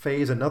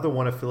phase, another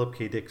one of Philip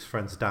K. Dick's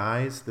friends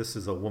dies. This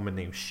is a woman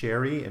named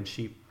Sherry, and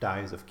she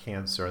dies of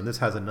cancer. And this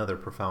has another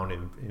profound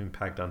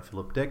impact on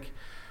Philip Dick,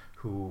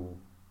 who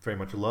very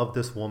much loved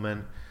this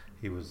woman.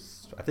 He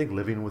was, I think,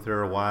 living with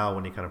her a while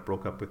when he kind of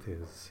broke up with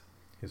his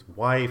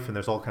wife, and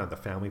there's all kind of the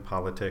family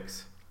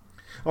politics.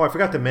 Oh, I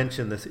forgot to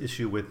mention this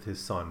issue with his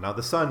son. Now,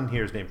 the son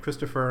here is named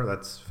Christopher.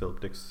 That's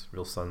Philip Dick's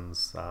real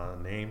son's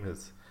name.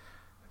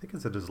 I think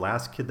it's his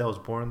last kid that was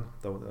born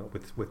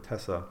with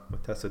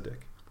Tessa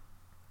Dick.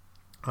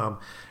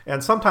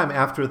 And sometime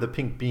after the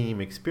pink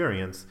beam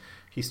experience,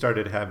 he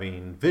started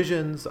having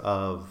visions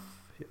of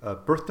a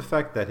birth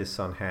defect that his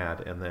son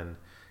had, and then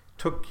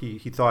he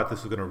thought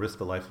this was going to risk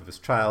the life of his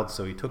child,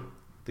 so he took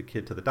the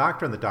kid to the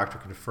doctor, and the doctor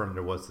confirmed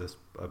there was this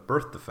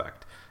birth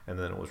defect, and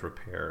then it was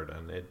repaired,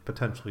 and it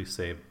potentially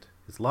saved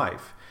his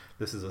life.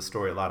 This is a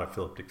story a lot of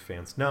Philip Dick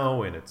fans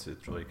know, and it's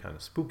really kind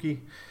of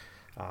spooky.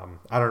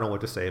 I don't know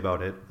what to say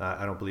about it.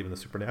 I don't believe in the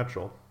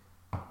supernatural,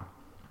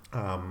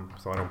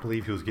 so I don't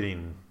believe he was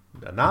getting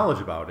knowledge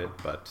about it,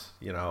 but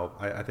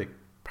I think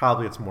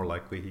probably it's more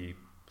likely he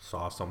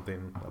saw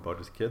something about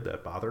his kid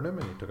that bothered him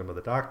and he took him to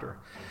the doctor.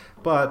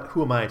 But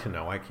who am I to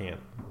know? I can't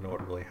know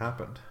what really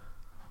happened.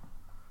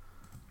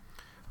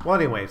 Well,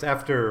 anyways,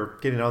 after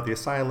getting out of the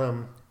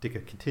asylum, Dick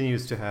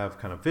continues to have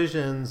kind of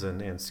visions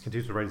and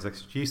continues to write his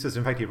exegesis.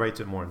 In fact, he writes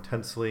it more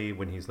intensely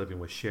when he's living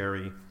with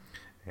Sherry,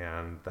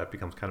 and that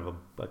becomes kind of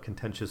a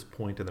contentious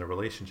point in their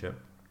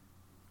relationship.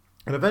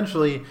 And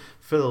eventually,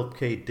 Philip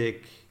K.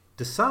 Dick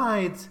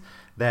decides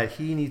that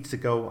he needs to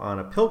go on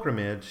a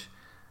pilgrimage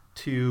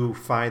to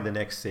find the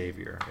next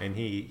savior. And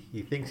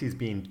he thinks he's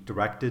being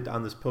directed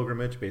on this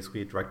pilgrimage,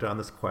 basically directed on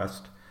this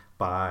quest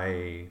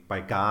by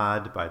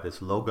God, by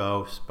this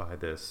logos, by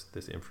this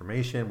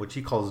information, which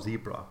he calls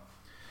Zebra.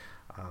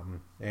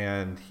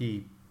 And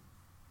he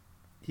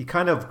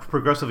kind of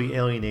progressively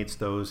alienates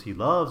those he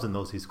loves and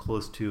those he's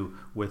close to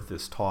with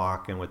this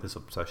talk and with this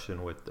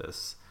obsession with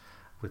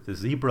the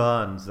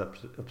zebra and his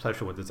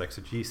obsession with his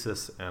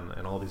exegesis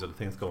and all these other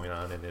things going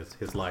on in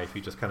his life.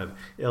 He just kind of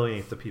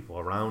alienates the people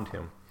around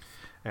him.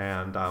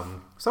 And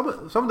some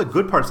of the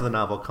good parts of the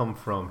novel come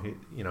from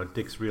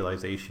Dick's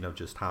realization of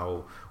just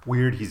how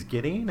weird he's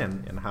getting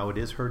and how it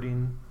is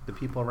hurting the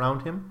people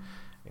around him,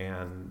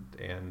 and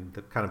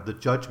the kind of the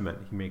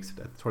judgment he makes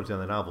towards the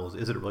end of the novel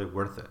is it really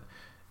worth it?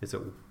 Is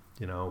it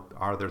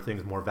are there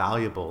things more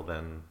valuable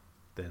than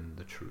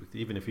the truth?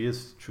 Even if he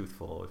is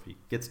truthful, if he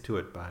gets to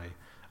it by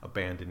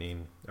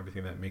abandoning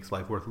everything that makes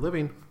life worth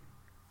living,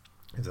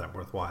 is that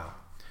worthwhile?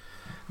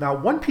 Now,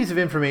 one piece of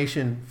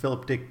information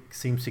Philip Dick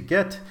seems to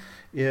get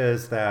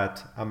is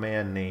that a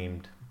man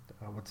named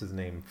what's his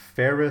name?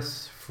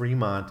 Ferris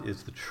Fremont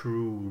is the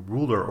true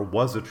ruler, or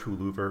was a true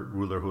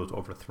ruler who was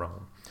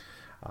overthrown.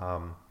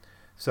 Um,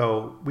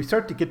 so we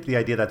start to get the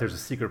idea that there's a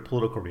secret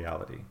political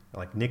reality.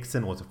 Like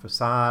Nixon was a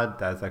facade,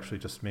 that's actually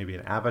just maybe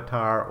an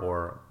avatar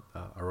or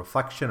a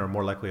reflection, or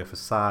more likely a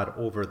facade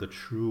over the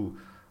true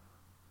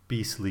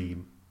beastly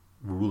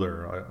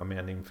ruler, a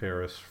man named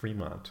Ferris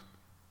Fremont.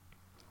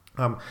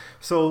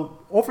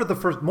 So over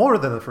more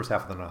than the first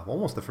half of the novel,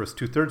 almost the first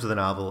 2/3 of the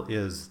novel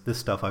is this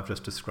stuff I've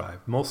just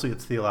described. Mostly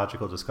it's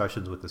theological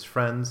discussions with his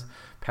friends,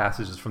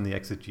 passages from the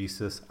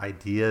exegesis,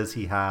 ideas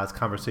he has,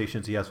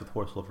 conversations he has with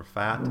Horst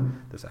Fat,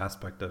 this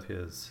aspect of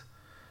his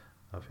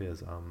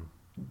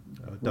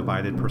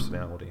divided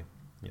personality.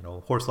 You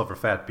know, Horst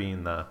Fat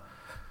being the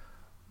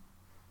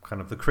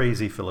kind of the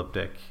crazy Philip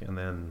Dick, and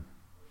then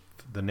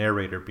the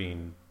narrator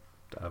being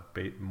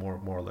more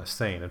or less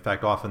sane. In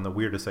fact, often the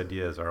weirdest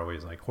ideas are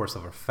always like Horst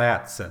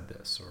Fat said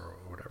this or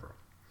whatever.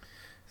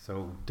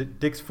 So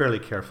Dick's fairly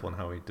careful in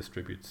how he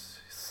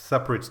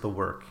separates the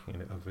work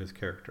of his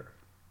character.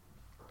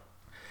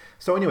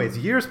 So anyways,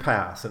 years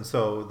pass, and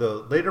so the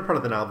later part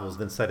of the novel is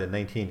then set in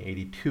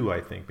 1982,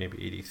 I think,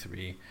 maybe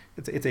 83.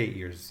 It's 8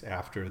 years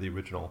after the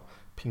original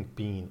Pink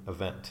Bean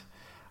event.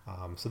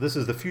 So this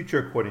is the future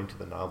according to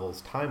the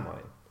novel's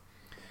timeline.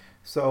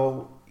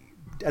 So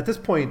at this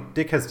point,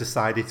 Dick has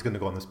decided he's going to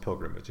go on this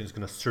pilgrimage. He's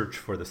going to search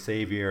for the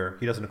Savior.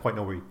 He doesn't quite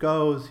know where he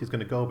goes. He's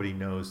going to go, but he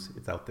knows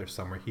it's out there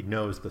somewhere. He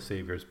knows the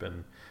Savior's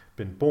been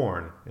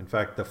born. In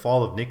fact, the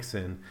fall of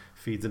Nixon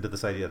feeds into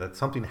this idea that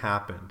something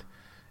happened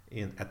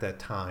at that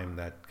time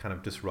that kind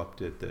of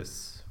disrupted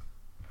this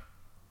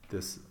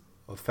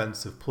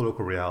offensive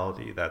political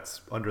reality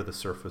that's under the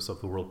surface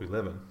of the world we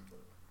live in.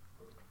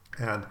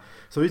 And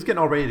so he's getting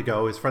all ready to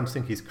go. His friends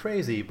think he's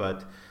crazy,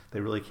 but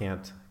they really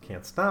can't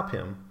stop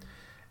him.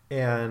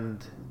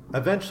 And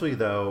eventually,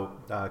 though,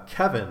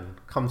 Kevin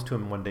comes to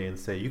him one day and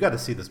say, "You got to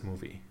see this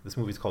movie. This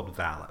movie's called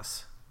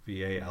Valis,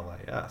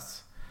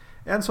 Valis."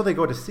 And so they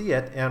go to see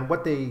it, and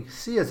what they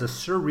see is a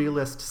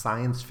surrealist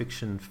science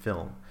fiction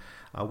film.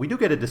 We do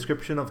get a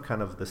description of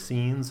kind of the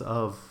scenes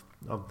of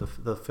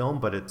the film,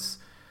 but it's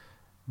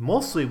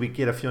mostly we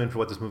get a feeling for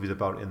what this movie's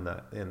about in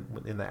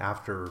the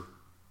after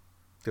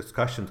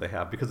discussions they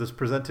have, because it's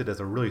presented as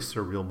a really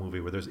surreal movie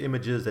where there's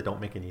images that don't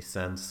make any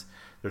sense.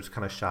 They're just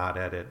kind of shot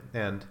at it.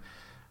 And,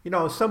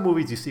 some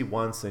movies you see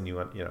once and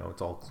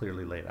it's all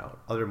clearly laid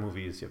out. Other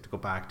movies you have to go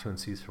back to and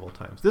see several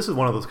times. This is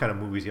one of those kind of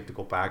movies you have to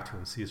go back to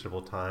and see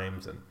several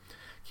times and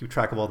keep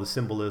track of all the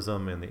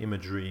symbolism and the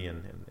imagery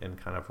and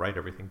kind of write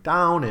everything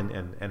down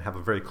and have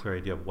a very clear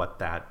idea of what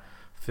that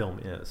film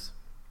is.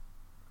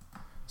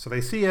 So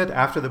they see it.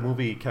 After the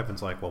movie,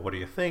 Kevin's like, "Well, what do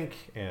you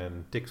think?"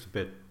 And Dick's a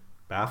bit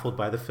baffled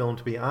by the film,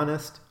 to be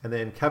honest. And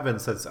then Kevin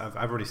says, I've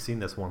already seen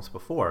this once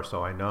before,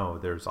 so I know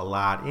there's a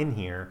lot in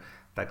here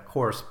that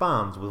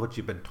corresponds with what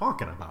you've been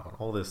talking about,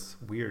 all this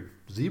weird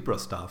zebra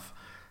stuff.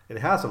 It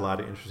has a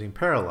lot of interesting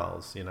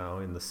parallels,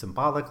 in the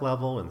symbolic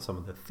level and some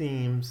of the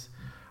themes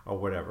or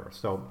whatever.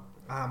 So,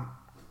 the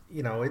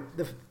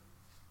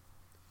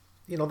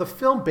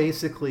film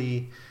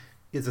basically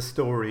is a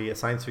story, a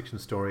science fiction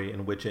story,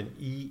 in which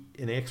an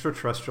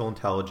extraterrestrial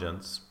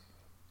intelligence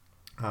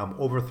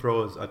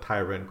overthrows a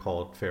tyrant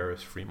called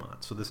Ferris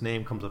Fremont. So this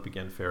name comes up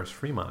again, Ferris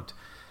Fremont.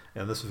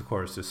 And this, of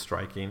course, is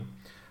striking.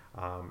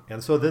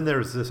 And so then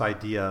there's this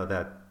idea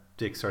that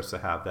Dick starts to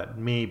have that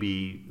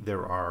maybe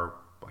there are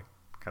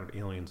kind of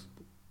aliens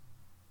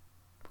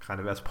kind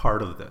of as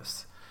part of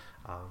this.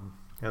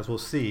 As we'll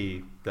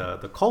see,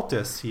 the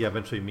cultists he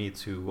eventually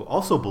meets who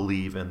also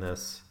believe in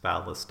this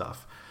Valis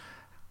stuff,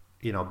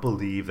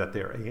 believe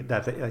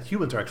that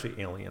humans are actually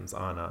aliens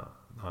on a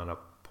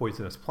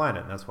poisonous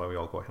planet, and that's why we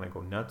all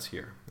go nuts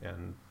here.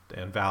 And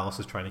Valis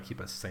is trying to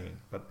keep us sane,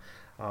 but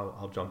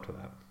I'll jump to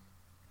that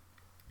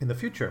in the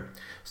future.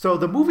 So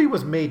the movie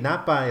was made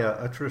not by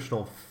a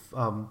traditional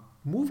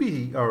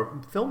movie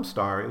or film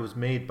star. It was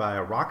made by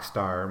a rock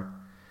star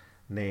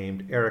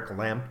named Eric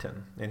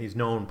Lampton, and he's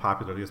known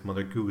popularly as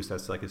Mother Goose.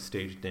 That's like his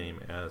stage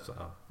name as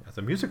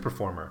a music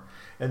performer.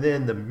 And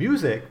then the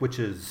music, which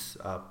is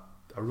a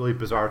really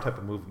bizarre type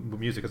of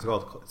music, it's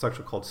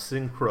actually called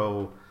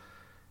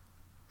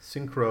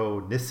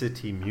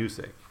synchronicity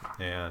music,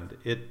 and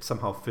it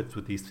somehow fits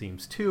with these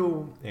themes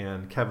too.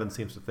 And Kevin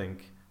seems to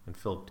think, and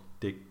Phil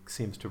Dick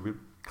seems to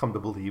come to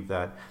believe,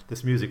 that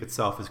this music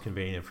itself is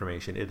conveying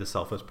information. It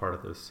itself is part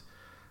of this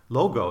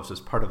logos, is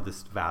part of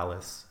this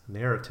Valis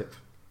narrative.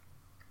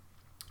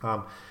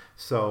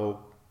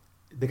 So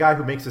the guy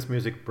who makes this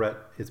music,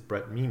 is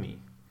Brett Mimi.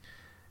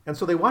 And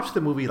so they watch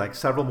the movie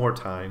several more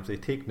times, they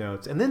take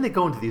notes, and then they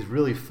go into these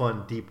really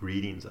fun, deep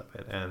readings of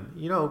it. And,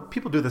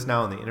 people do this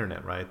now on the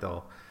internet, right?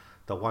 They'll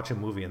watch a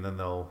movie and then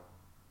they'll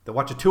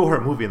watch a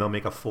 2-hour movie and they'll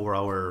make a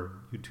 4-hour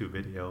YouTube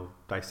video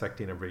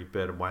dissecting every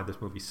bit of why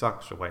this movie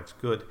sucks or why it's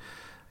good,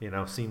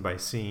 scene by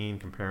scene,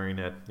 comparing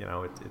it.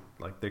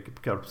 They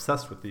get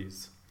obsessed with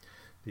these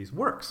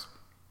works.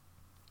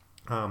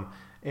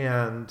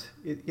 And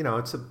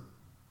it's a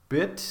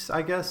bit,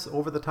 I guess,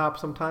 over the top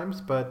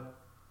sometimes, but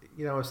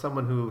as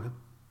someone who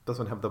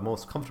doesn't have the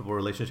most comfortable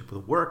relationship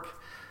with work,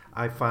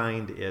 I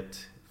find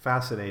it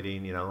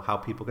fascinating, how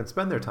people can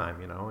spend their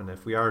time, and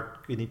if we are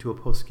getting to a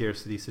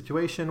post-scarcity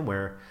situation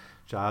where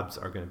jobs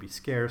are going to be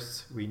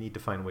scarce, we need to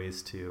find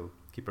ways to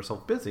keep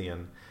ourselves busy,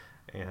 and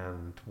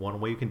one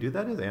way you can do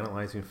that is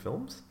analyzing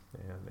films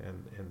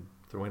and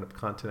throwing up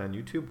content on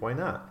YouTube. Why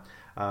not?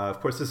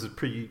 Of course, this is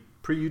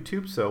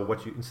pre-YouTube, so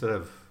instead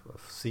of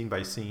scene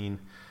by scene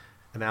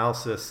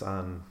analysis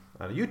on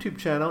a YouTube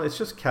channel, it's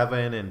just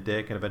Kevin and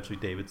Dick, and eventually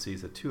David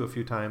sees it too a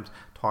few times,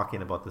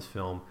 talking about this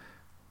film,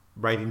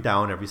 writing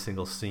down every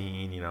single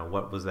scene.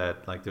 What was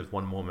that like? There's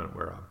one moment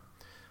where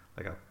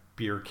like a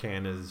beer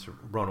can is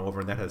run over,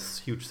 and that has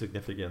huge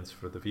significance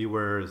for the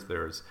viewers.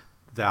 There's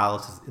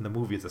Dallas in the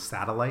movie is a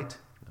satellite.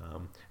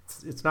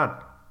 It's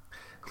not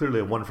clearly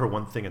a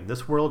one-for-one thing in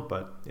this world,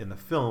 but in the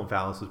film,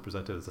 Valis is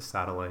presented as a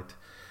satellite.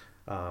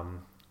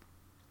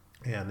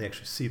 And they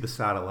actually see the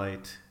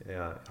satellite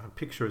on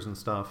pictures and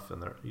stuff,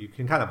 and you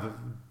can kind of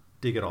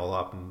dig it all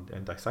up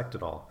and dissect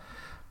it all.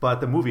 But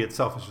the movie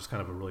itself is just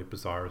kind of a really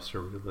bizarre,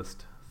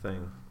 surrealist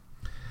thing.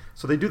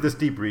 So they do this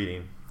deep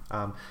reading.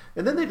 And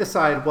then they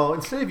decide, well,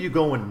 instead of you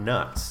going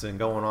nuts and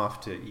going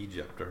off to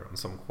Egypt or on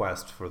some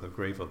quest for the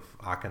grave of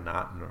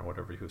Akhenaten or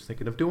whatever he was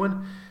thinking of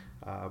doing,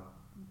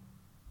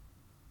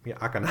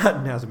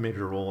 Akhenaten has a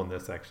major role in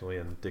this, actually,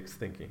 in Dick's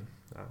thinking.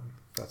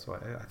 That's why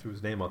I threw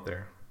his name out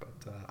there. But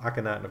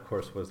Akhenaten, of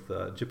course, was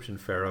the Egyptian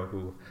pharaoh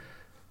who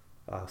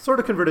sort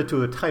of converted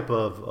to a type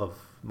of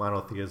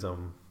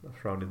monotheism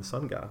surrounding the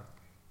sun god.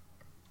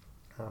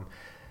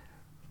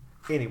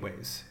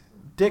 Anyways,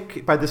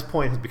 Dick, by this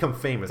point, has become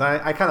famous.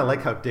 I kind of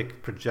like how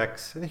Dick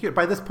projects.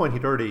 By this point,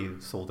 he'd already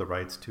sold the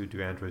rights to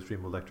Do Androids Dream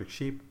of Electric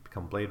Sheep,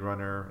 become Blade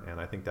Runner,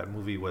 and I think that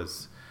movie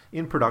was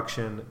in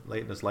production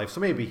late in his life, so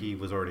maybe he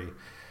was already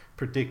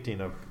predicting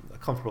a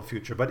comfortable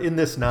future. But in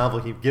this novel,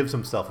 he gives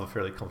himself a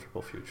fairly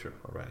comfortable future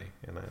already,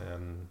 and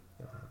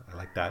I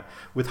like that,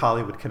 with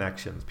Hollywood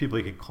connections, people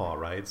he can call,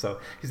 right? So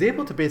he's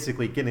able to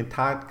basically get in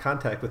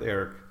contact with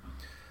Eric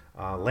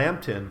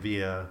Lambton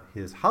via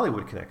his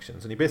Hollywood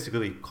connections, and he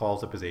basically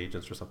calls up his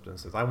agents or something and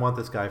says, I want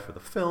this guy for the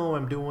film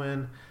I'm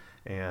doing,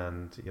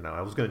 and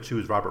I was going to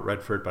choose Robert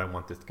Redford, but I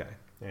want this guy.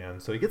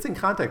 And so he gets in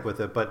contact with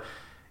it, but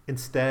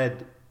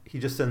instead he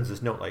just sends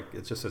this note, like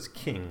it just says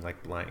King,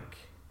 like blank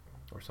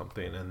or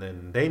something, and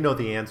then they know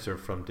the answer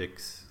from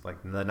Dick's, like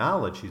the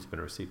knowledge he's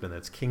been received, and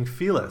that's King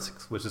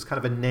Felix, which is kind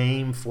of a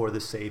name for the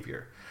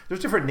savior.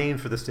 There's different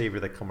names for the savior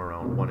that come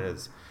around. One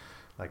is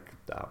like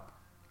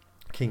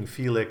King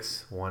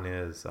Felix. One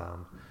is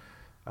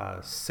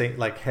Saint,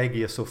 like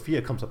Hagia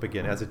Sophia comes up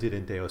again, as it did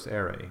in Deus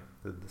Irae.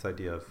 This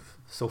idea of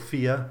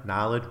Sophia,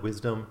 knowledge,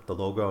 wisdom, the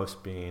Logos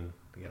being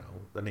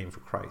the name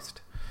for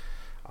Christ.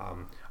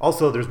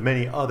 Also, there's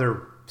many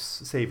other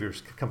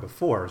saviors come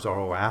before: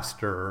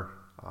 Zoroaster,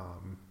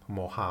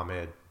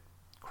 Mohammed,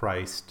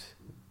 Christ,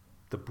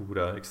 the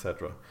Buddha,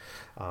 etc.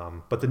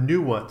 But the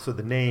new one, so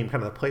the name,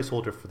 kind of the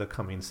placeholder for the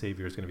coming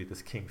savior, is going to be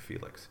this King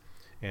Felix.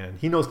 And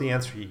he knows the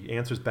answer. He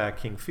answers back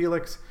King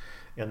Felix,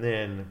 and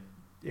then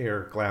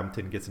Eric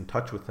Lambton gets in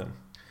touch with him.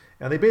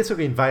 And they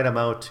basically invite him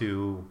out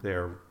to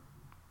their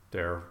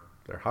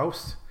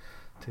house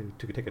to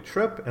take a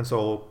trip. And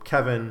so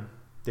Kevin,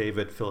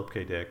 David, Philip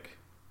K. Dick,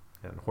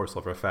 and Horst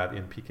Lover Fat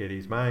in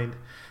PKD's mind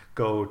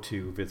go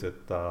to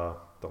visit the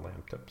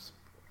Lambtons.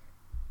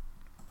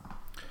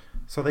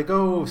 So they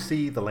go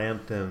see the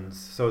Lambtons.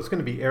 So it's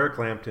going to be Eric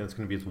Lambton, it's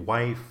going to be his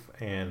wife,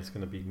 and it's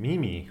going to be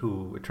Mimi,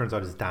 who it turns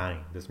out is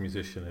dying. This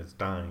musician is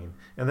dying.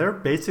 And they're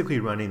basically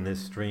running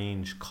this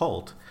strange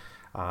cult.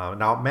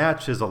 Now it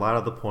matches a lot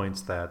of the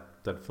points that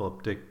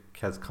Philip Dick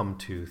has come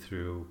to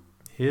through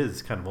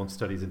his kind of own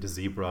studies into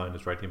Zebra and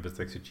his writing of his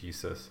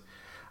exegesis.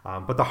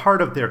 But the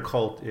heart of their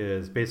cult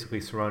is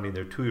basically surrounding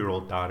their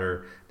 2-year-old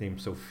daughter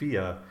named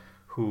Sophia,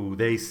 who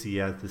they see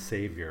as the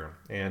savior.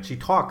 And she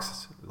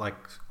talks like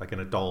an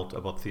adult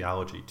about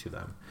theology to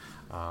them.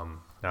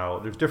 Now,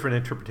 there's different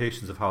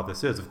interpretations of how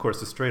this is. Of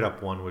course, the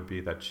straight-up one would be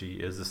that she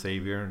is the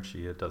savior, and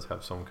she does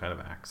have some kind of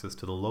access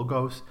to the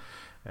Logos,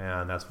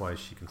 and that's why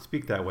she can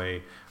speak that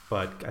way.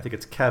 But I think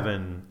it's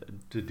Kevin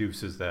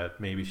deduces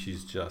that maybe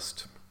she's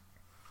just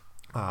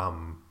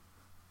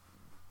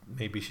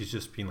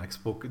being like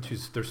spoken.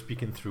 They're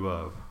speaking through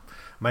a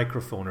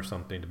microphone or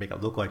something to make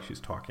it look like she's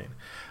talking.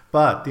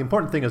 But the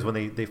important thing is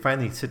when they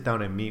finally sit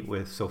down and meet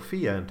with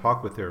Sophia and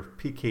talk with her,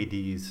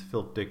 PKD's,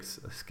 Philip Dick's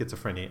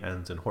schizophrenia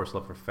ends and Horst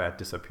Lover Fat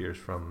disappears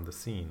from the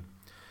scene.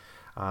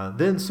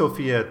 Then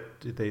Sophia,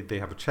 they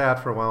have a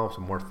chat for a while,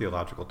 some more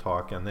theological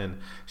talk, and then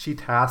she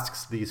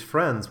tasks these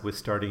friends with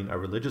starting a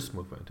religious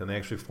movement. And they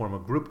actually form a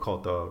group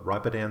called the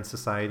Rabadan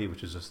Society,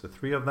 which is just the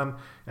 3 of them.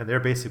 And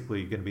they're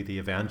basically going to be the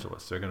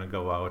evangelists. They're going to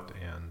go out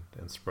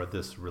and spread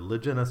this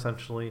religion,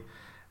 essentially.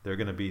 They're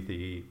going to be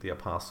the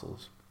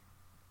apostles.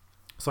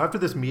 So after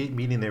this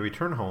meeting, they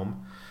return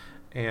home,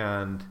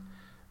 and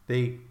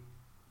they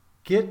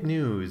get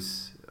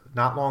news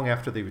not long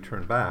after they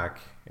return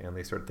back, and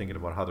they start thinking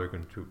about how they're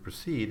going to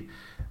proceed.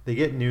 They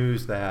get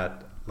news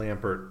that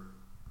Lambert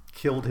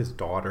killed his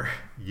daughter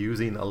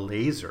using a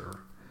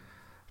laser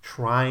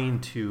trying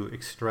to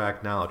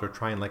extract knowledge or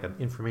trying like an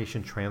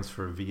information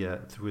transfer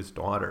through his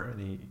daughter, and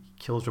he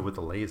kills her with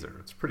a laser.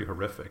 It's pretty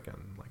horrific,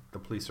 and like the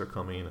police are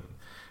coming, and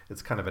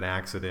it's kind of an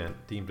accident,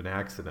 deemed an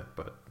accident,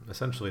 but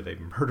essentially they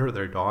murder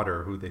their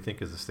daughter, who they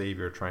think is a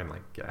savior, trying to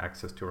like get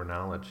access to her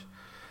knowledge.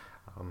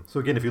 So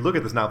again, if you look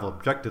at this novel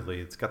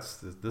objectively,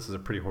 this is a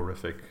pretty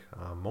horrific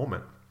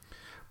moment.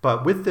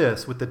 But with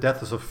the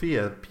death of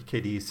Sophia,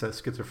 PKD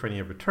says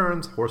schizophrenia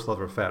returns, Horse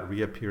Lover Fat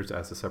reappears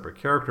as a separate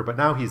character, but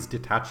now he's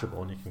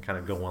detachable and you can kind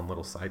of go on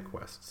little side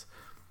quests.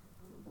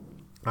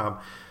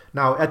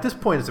 Now, at this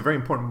point, it's a very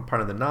important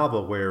part of the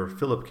novel where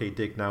Philip K.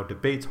 Dick now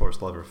debates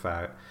Horse Lover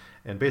Fat,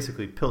 and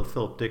basically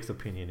Philip Dick's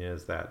opinion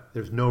is that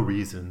there's no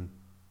reason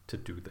to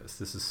do this.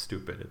 This is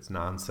stupid. It's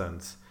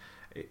nonsense.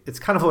 It's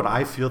kind of what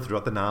I feel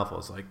throughout the novel.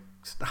 It's like,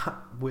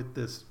 stop with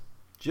this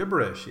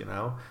gibberish,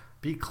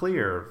 Be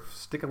clear.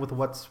 Stick with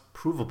what's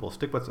provable.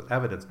 Stick with what's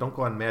evidence. Don't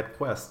go on mad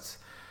quests,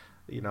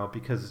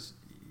 because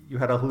you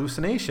had a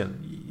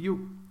hallucination.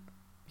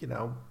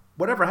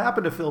 Whatever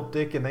happened to Philip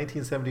Dick in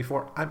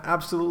 1974, I'm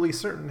absolutely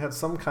certain had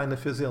some kind of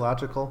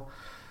physiological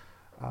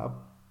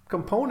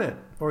component,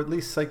 or at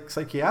least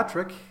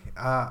psychiatric.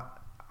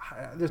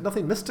 There's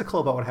nothing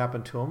mystical about what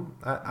happened to him.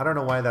 I don't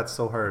know why that's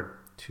so hard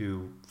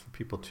for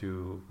people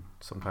to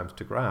sometimes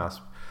to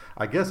grasp.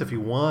 I guess if you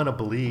want to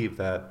believe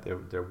that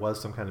there was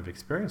some kind of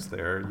experience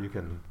there, you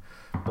can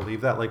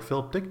believe that like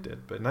Philip Dick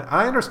did. But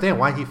I understand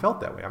why he felt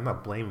that way. I'm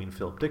not blaming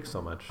Philip Dick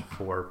so much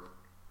for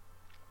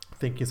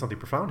thinking something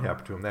profound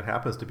happened to him. That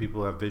happens to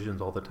people who have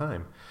visions all the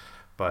time.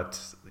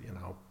 But,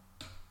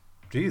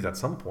 geez, at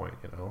some point,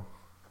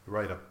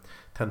 write a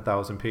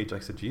 10,000 page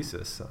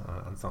exegesis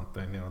on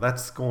something,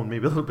 that's going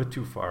maybe a little bit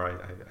too far,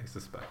 I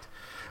suspect.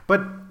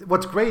 But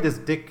what's great is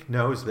Dick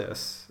knows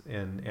this,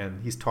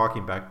 and he's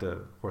talking back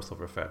to Horse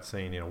Lover Fat,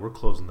 saying, we're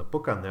closing the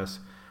book on this.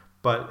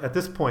 But at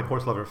this point,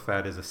 Horse Lover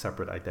Fat is a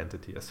separate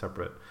identity, a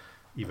separate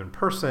even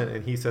person,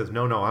 and he says,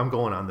 no, I'm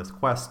going on this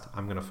quest.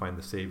 I'm going to find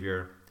the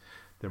savior.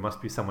 There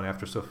must be someone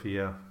after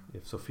Sophia.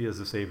 If Sophia is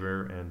the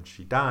savior and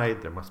she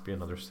died, there must be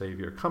another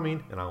savior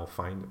coming, and I will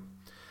find him.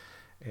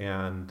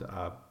 And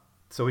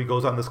so he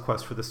goes on this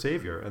quest for the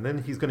savior, and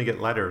then he's going to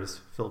get letters.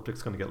 Philip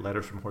Dick's going to get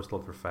letters from Horse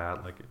Lover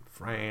Fat, like in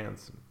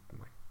France, and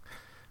like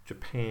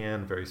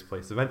Japan, various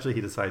places. Eventually, he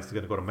decides he's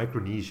going to go to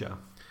Micronesia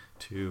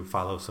to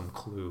follow some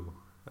clue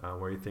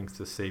where he thinks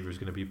the savior is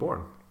going to be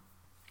born.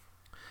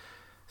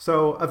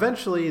 So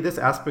eventually, this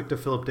aspect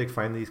of Philip Dick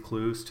finding these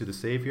clues to the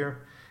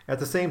savior. At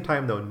the same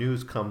time, though,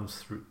 news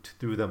comes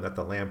through them that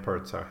the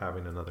Lamperts are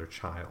having another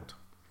child,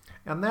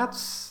 and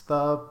that's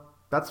the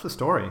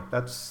story.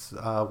 That's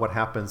what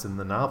happens in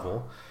the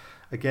novel.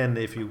 Again,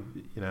 if you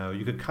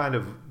could kind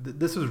of,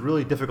 this is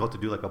really difficult to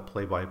do like a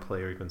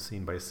play-by-play or even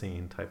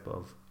scene-by-scene type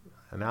of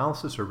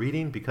analysis or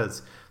reading,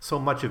 because so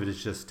much of it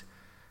is just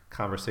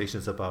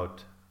conversations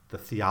about the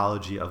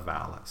theology of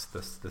Valis,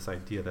 this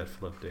idea that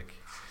Philip Dick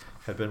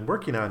had been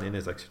working on in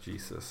his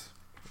exegesis.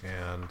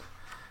 And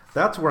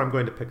that's where I'm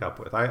going to pick up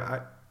with.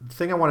 The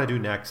thing I want to do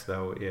next,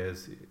 though,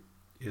 is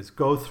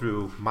go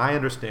through my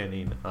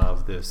understanding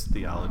of this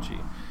theology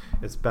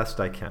as best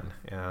I can.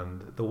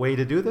 And the way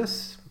to do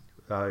this,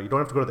 you don't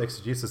have to go to the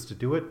exegesis to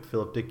do it.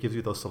 Philip Dick gives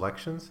you those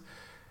selections,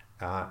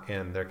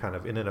 and they're kind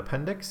of in an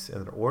appendix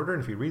in an order.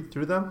 And if you read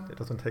through them, it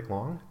doesn't take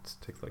long. It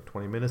takes like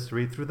 20 minutes to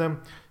read through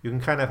them. You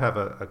can kind of have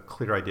a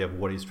clear idea of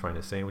what he's trying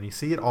to say. When you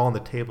see it all on the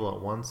table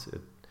at once,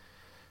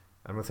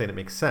 I'm not saying it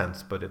makes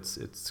sense, but it's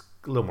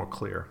a little more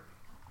clear.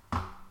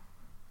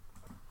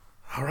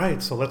 All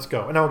right, so let's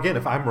go. Now, again,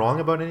 if I'm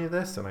wrong about any of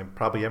this, and I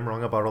probably am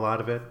wrong about a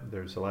lot of it,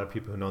 there's a lot of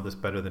people who know this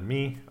better than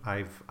me.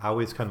 I've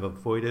always kind of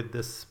avoided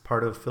this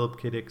part of Philip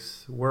K.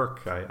 Dick's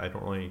work.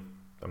 I'm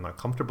not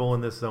comfortable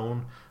in this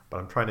zone, but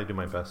I'm trying to do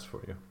my best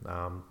for you.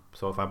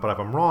 So if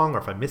I'm wrong, or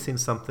if I'm missing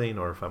something,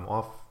 or if I'm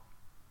off,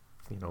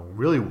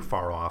 really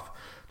far off,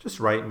 just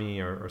write me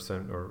or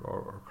send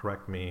or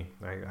correct me.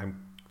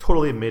 I'm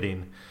totally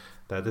admitting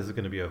that this is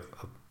going to be a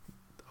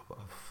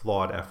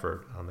flawed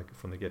effort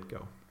from the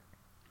get-go.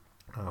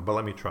 But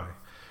let me try.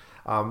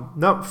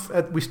 Now,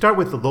 we start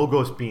with the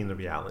logos being the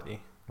reality,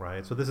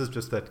 right? So this is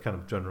just that kind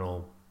of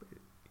general,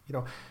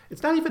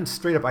 it's not even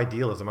straight up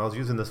idealism. I was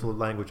using this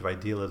language of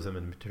idealism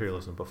and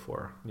materialism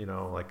before.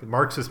 Like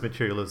Marxist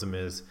materialism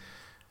is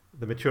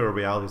the material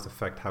realities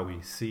affect how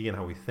we see and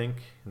how we think.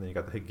 And then you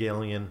got the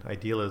Hegelian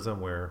idealism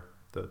where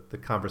the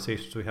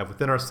conversations we have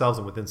within ourselves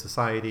and within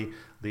society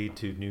lead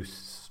to new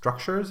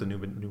structures and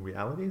new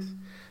realities.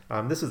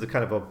 This is the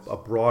kind of a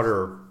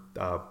broader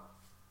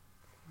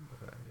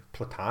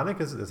Platonic,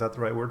 is that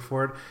the right word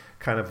for it?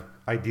 Kind of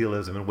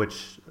idealism in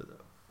which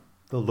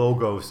the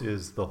logos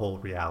is the whole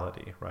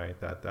reality, right?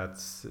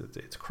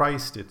 It's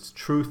Christ, it's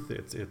truth,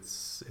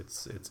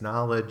 it's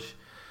knowledge,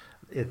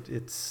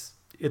 it's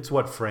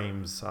what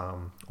frames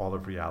all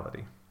of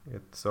reality.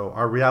 So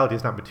our reality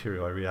is not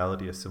material. Our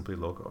reality is simply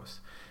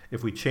logos.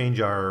 If we change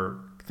our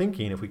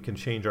thinking, if we can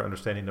change our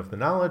understanding of the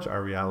knowledge,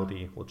 our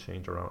reality will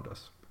change around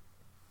us.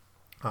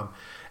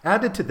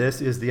 Added to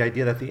this is the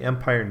idea that the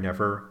empire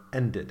never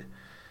ended.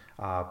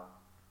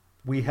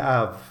 We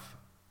have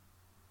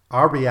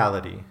our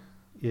reality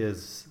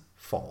is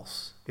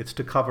false. It's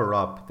to cover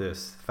up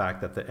this fact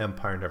that the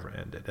empire never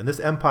ended. And this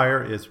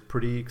empire is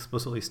pretty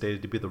explicitly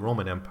stated to be the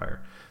Roman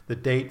Empire. The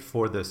date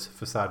for this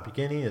facade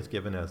beginning is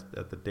given as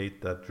at the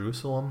date that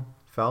Jerusalem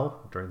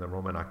fell during the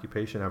Roman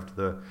occupation after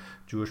the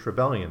Jewish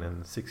rebellion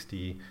in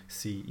 60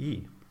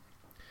 CE.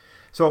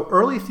 So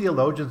early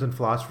theologians and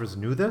philosophers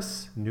knew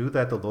this, knew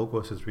that the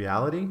Logos is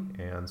reality,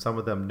 and some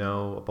of them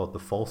know about the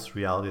false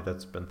reality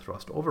that's been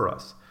thrust over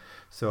us.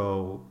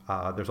 So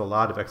there's a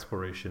lot of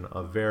exploration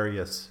of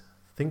various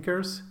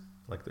thinkers,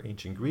 like the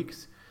ancient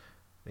Greeks,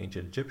 the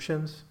ancient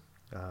Egyptians,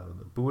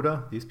 the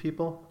Buddha, these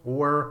people,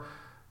 or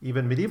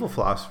even medieval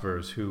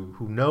philosophers who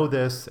know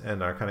this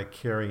and are kind of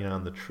carrying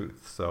on the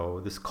truth. So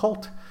this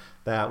cult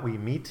that we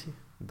meet,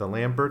 the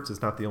Lamberts,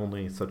 is not the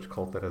only such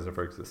cult that has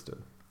ever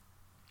existed.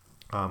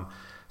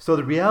 So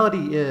the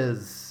reality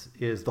is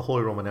the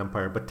Holy Roman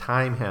Empire, but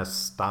time has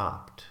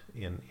stopped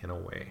in a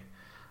way.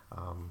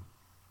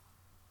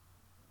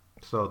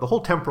 So the whole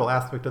temporal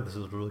aspect of this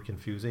is really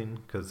confusing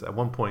because at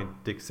one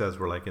point Dick says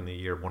we're like in the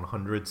year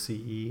 100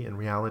 CE in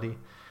reality.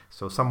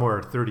 So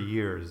somewhere 30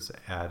 years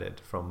added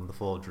from the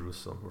fall of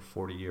Jerusalem, or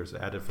 40 years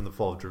added from the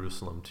fall of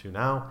Jerusalem to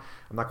now.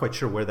 I'm not quite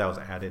sure where that was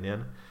added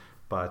in,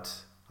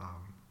 but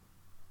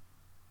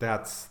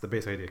that's the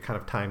basic idea. Kind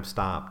of time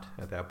stopped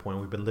at that point.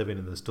 We've been living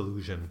in this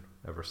delusion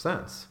ever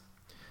since.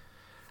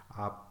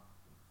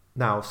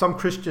 Now, some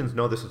Christians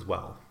know this as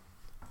well.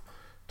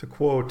 To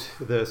quote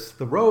this,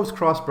 the Rose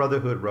Cross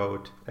Brotherhood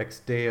wrote, Ex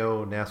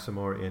Deo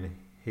nascimur in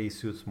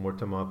Jesus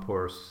mortima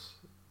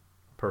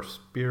per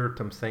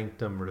spiritum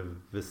sanctum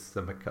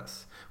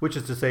revisimicus, which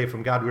is to say,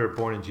 from God we were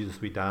born, in Jesus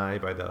we die,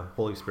 by the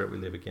Holy Spirit we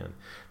live again.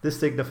 This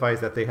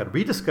signifies that they had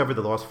rediscovered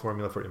the lost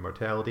formula for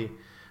immortality,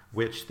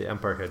 which the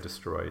empire had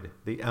destroyed.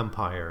 The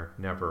empire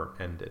never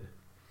ended.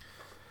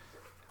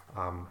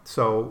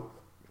 So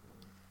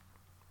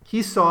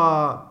he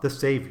saw the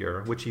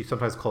Savior, which he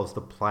sometimes calls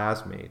the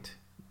plasmate.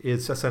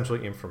 It's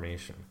essentially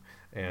information,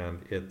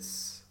 and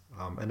it's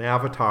an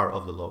avatar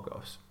of the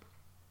Logos,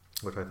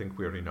 which I think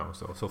we already know.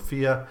 So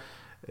Sophia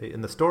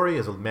in the story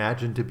is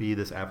imagined to be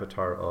this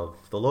avatar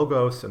of the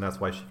Logos, and that's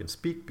why she can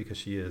speak, because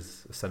she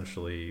is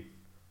essentially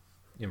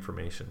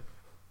information.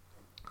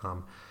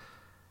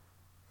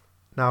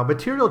 Now,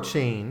 material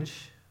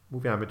change,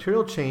 moving on,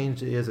 material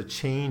change is a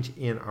change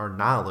in our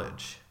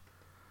knowledge,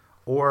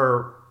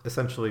 or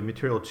essentially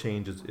material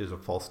change is a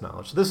false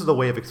knowledge. So this is a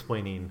way of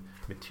explaining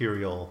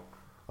material,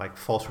 like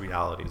false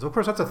realities. Of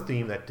course, that's a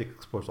theme that Dick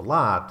explores a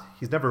lot.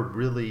 He's never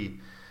really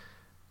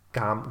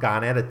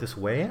gone at it this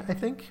way, I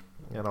think,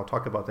 and I'll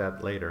talk about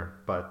that later.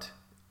 But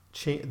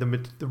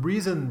the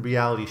reason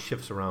reality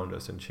shifts around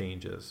us and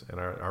changes, and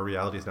our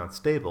reality is not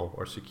stable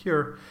or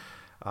secure,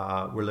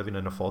 we're living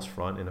in a false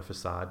front, in a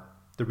facade.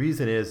 The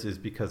reason is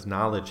because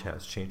knowledge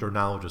has changed, or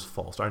knowledge is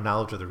false. Our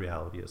knowledge of the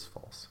reality is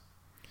false.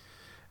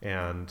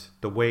 And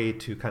the way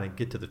to kind of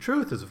get to the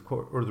truth is, of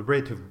course, or the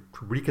way to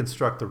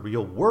reconstruct the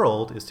real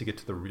world is to get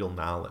to the real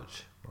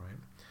knowledge, right?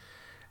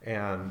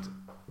 And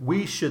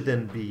we should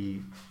then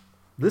be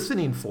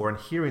listening for and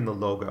hearing the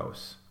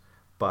Logos,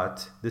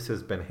 but this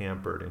has been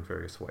hampered in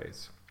various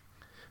ways.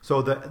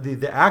 So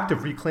the act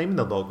of reclaiming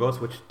the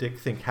Logos, which Dick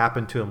thinks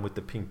happened to him with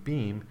the pink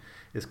beam,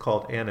 is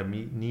called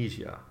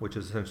anamnesia, which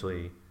is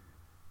essentially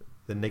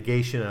the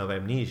negation of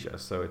amnesia.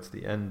 So it's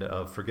the end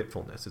of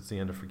forgetfulness. It's the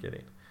end of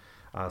forgetting.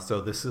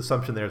 So this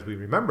assumption there is we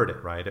remembered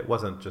it, right? It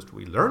wasn't just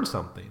we learned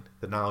something.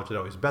 The knowledge had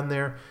always been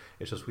there.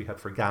 It's just we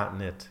had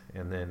forgotten it.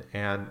 And then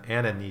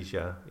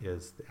anamnesia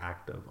is the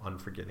act of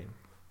unforgetting.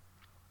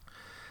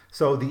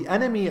 So the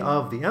enemy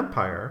of the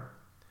empire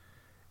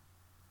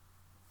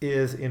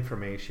is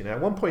information. At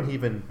one point he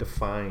even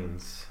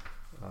defines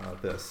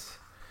this.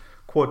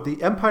 Quote,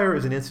 the empire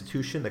is an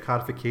institution, the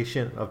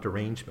codification of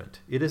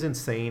derangement. It is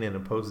insane and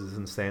imposes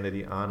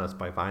insanity on us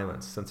by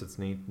violence, since its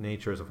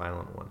nature is a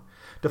violent one.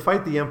 To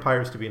fight the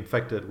empire is to be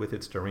infected with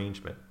its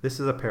derangement. This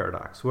is a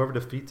paradox. Whoever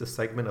defeats a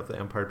segment of the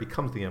empire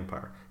becomes the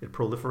empire. It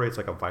proliferates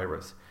like a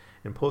virus,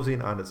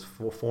 imposing on its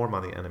full form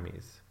on the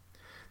enemies.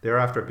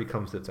 Thereafter it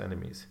becomes its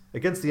enemies.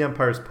 Against the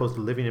empire is posed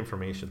living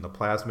information, the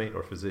plasmate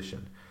or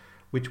physician,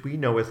 which we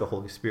know as the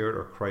Holy Spirit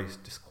or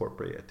Christ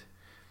discorporeate.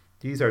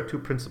 These are two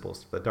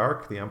principles, the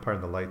dark, the empire,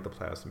 and the light, the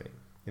plasmate.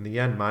 In the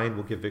end, mind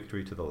will give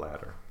victory to the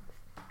latter.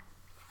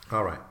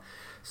 All right.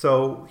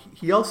 So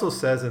he also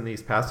says in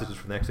these passages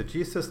from the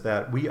exegesis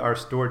that we are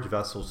storage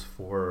vessels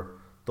for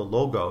the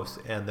Logos,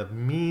 and the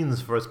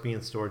means for us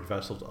being storage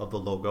vessels of the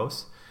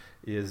Logos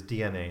is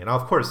DNA. And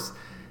of course,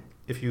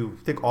 if you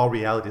think all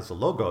reality is the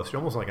Logos, you're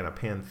almost like in a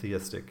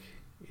pantheistic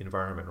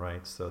environment,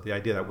 right? So the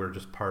idea that we're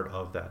just part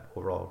of that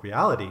overall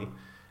reality,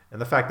 and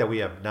the fact that we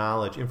have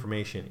knowledge,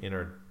 information in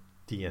our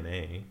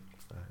DNA,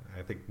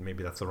 I think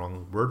maybe that's the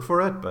wrong word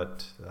for it,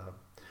 but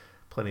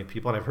plenty of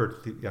people, and I've heard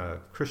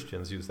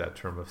Christians use that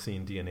term of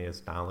seeing DNA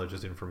as knowledge,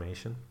 as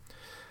information.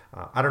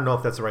 I don't know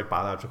if that's the right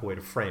biological way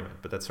to frame it,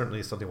 but that's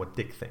certainly something what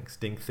Dick thinks.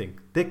 Dick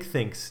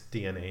thinks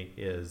DNA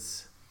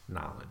is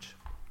knowledge.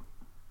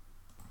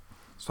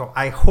 So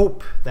I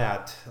hope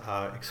that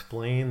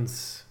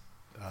explains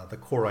the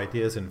core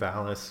ideas in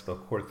Valis, the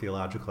core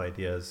theological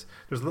ideas.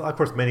 There's, of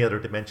course, many other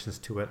dimensions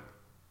to it.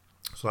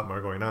 There's a lot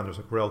more going on. There's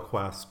a Grail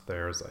quest.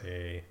 There's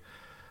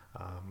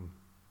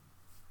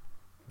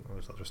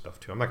there's other stuff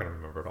too. I'm not going to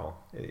remember it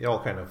all. It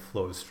all kind of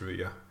flows through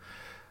you.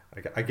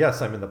 I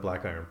guess I'm in the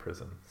Black Iron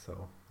prison,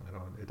 so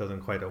it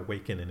doesn't quite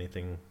awaken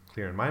anything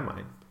clear in my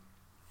mind.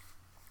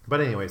 But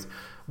anyways,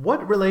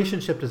 what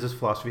relationship does this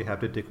philosophy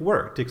have to Dick's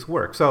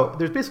work? So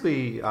there's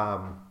basically,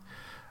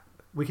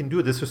 we can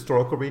do this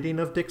historical reading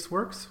of Dick's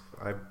works.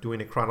 I'm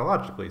doing it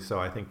chronologically, so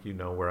I think you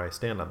know where I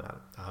stand on that,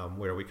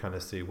 where we kind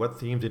of see what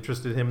themes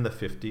interested him in the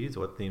 50s,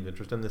 what themes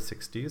interested him in the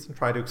 60s, and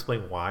try to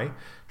explain why,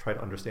 try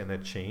to understand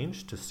that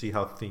change, to see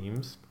how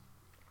themes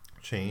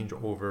change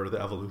over the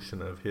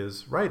evolution of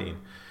his writing.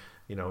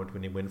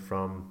 When he went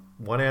from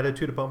one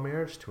attitude about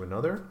marriage to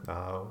another,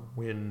 how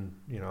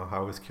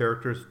his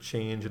characters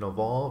change and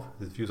evolve,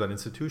 his views on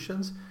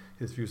institutions,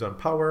 his views on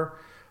power,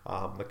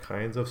 the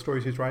kinds of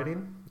stories he's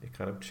writing, it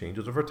kind of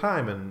changes over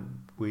time.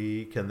 And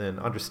we can then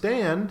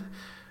understand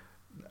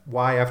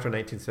why after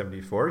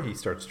 1974 he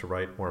starts to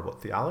write more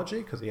about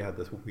theology, because he had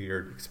this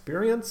weird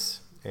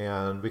experience,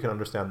 and we can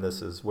understand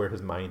this as where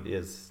his mind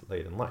is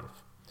late in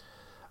life.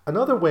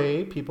 Another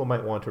way people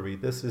might want to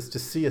read this is to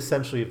see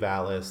essentially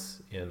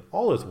Valis in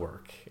all his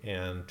work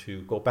and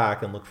to go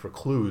back and look for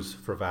clues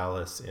for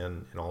Valis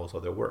in all his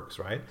other works,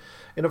 right?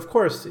 And of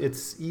course,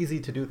 it's easy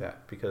to do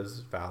that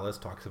because Valis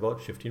talks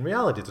about shifting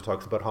realities. It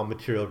talks about how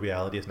material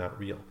reality is not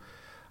real.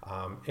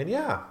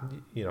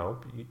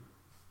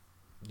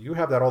 You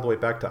have that all the way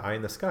back to Eye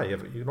in the Sky.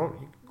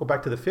 You go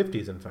back to the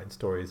 50s and find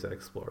stories that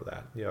explore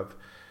that. You have,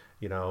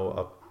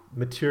 a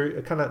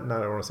material, kind of, not,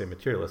 I don't want to say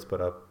materialist, but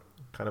a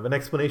kind of an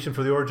explanation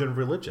for the origin of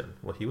religion.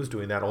 Well, he was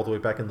doing that all the way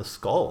back in The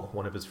Skull,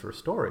 one of his first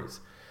stories.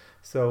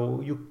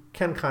 So you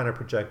can kind of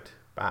project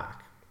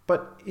back.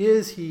 But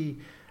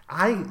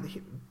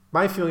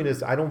my feeling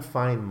is I don't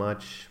find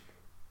much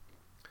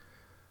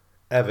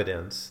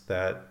evidence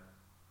that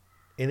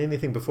in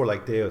anything before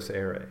like Deus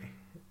Ere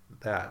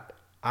that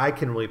I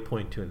can really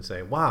point to and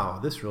say, wow,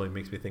 this really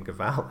makes me think of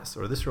Valis,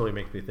 or this really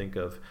makes me think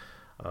of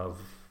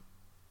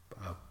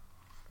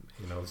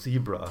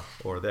Zebra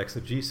or the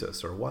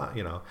exegesis or what,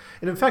 And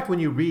in fact, when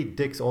you read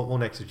Dick's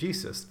own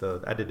exegesis,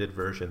 the edited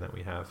version that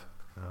we have,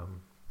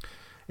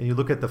 and you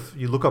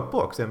look up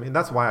books,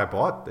 that's why I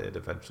bought it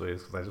eventually,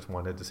 is because I just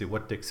wanted to see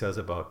what Dick says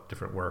about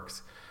different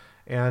works.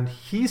 And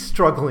he's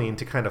struggling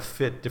to kind of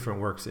fit different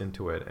works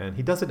into it, and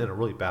he does it in a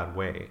really bad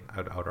way,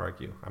 I would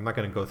argue. I'm not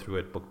going to go through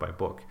it book by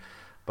book,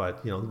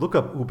 but look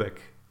up Ubik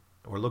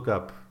or look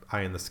up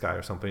Eye in the Sky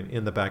or something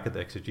in the back of the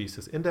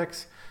exegesis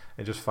index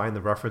and just find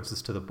the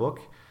references to the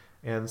book.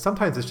 And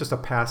sometimes it's just a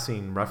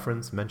passing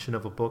reference, mention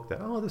of a book that,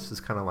 this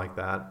is kind of like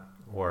that,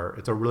 or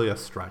it's really a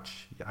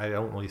stretch. I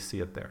don't really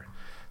see it there.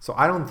 So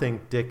I don't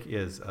think Dick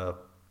is a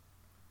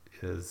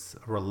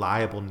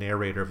reliable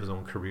narrator of his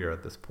own career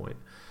at this point,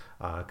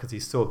 because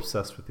he's so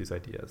obsessed with these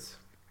ideas.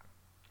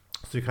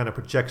 So you kind of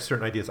project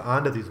certain ideas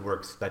onto these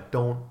works that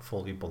don't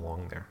fully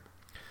belong there.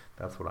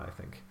 That's what I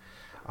think.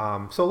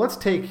 So let's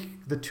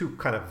take the two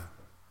kind of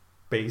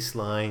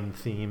baseline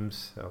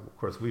themes. Of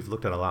course, we've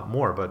looked at a lot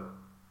more, but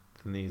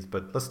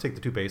let's take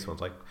the two base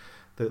ones, like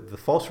the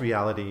false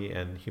reality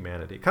and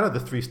humanity, kind of the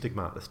three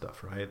stigmata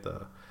stuff, right?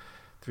 The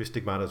three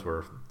stigmatas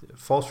were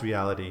false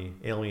reality,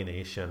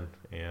 alienation,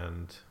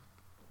 and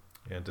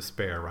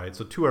despair, right?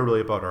 So two are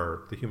really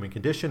about the human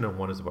condition, and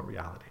one is about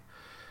reality.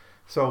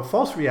 So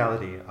false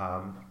reality,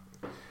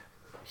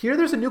 here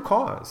there's a new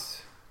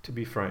cause, to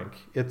be frank.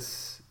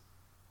 It's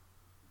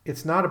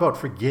not about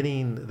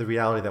forgetting the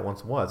reality that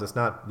once was. It's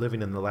not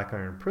living in the Black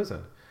Iron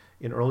prison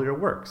in earlier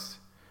works.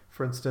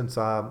 For instance,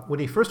 when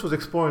he first was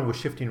exploring with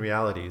shifting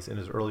realities in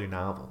his earlier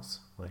novels,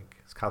 like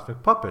his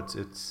Cosmic Puppets,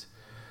 it's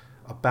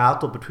a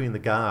battle between the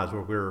gods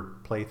where we're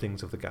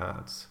playthings of the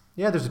gods.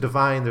 Yeah, there's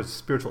a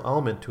spiritual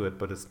element to it,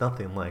 but it's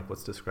nothing like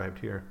what's described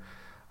here.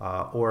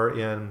 Or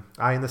in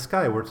Eye in the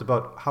Sky, where it's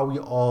about how we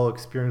all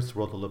experience the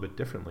world a little bit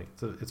differently.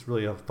 It's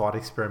really a thought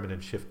experiment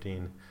in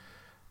shifting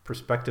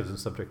perspectives and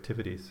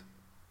subjectivities.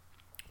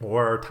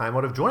 Or Time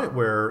Out of Joint,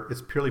 where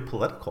it's purely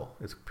political.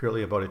 It's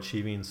purely about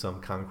achieving some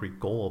concrete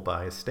goal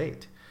by a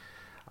state.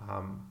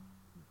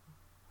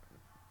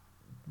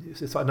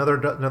 It's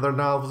another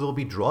novels will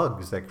be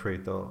drugs that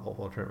create the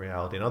alternate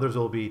reality, and others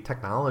will be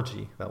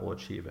technology that will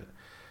achieve it.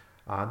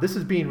 This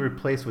is being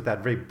replaced with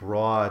that very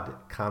broad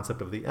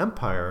concept of the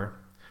empire,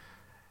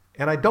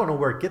 and I don't know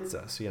where it gets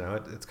us.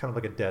 It's kind of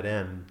like a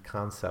dead-end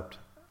concept.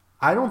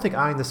 I don't think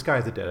Eye in the Sky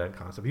is a dead-end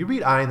concept. You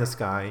read Eye in the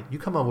Sky, you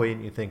come away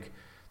and you think,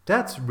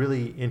 that's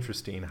really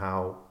interesting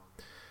how,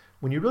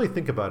 when you really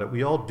think about it,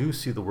 we all do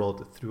see the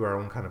world through our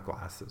own kind of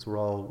glasses. We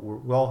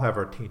all have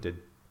our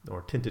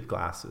tinted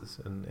glasses,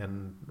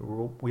 and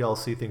we all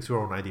see things through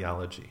our own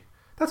ideology.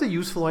 That's a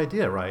useful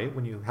idea, right?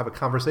 When you have a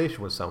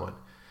conversation with someone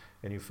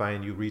and you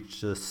find you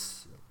reach a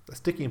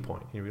sticking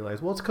point, and you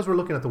realize, well, it's because we're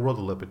looking at the world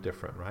a little bit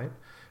different, right?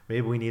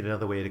 Maybe we need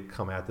another way to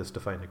come at this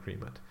to find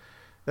agreement.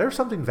 There's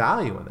something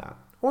value in that.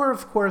 Or,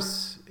 of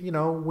course,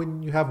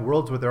 when you have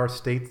worlds where there are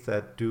states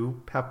that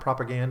do have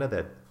propaganda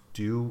that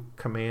do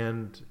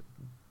command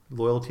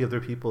loyalty of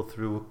their people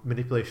through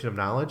manipulation of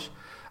knowledge.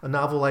 A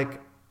novel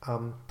like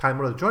Time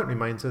Out of the Joint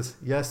reminds us,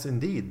 yes,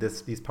 indeed,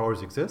 these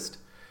powers exist.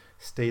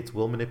 States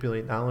will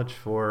manipulate knowledge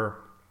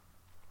for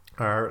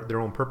their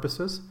own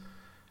purposes.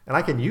 And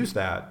I can use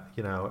that,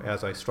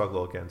 as I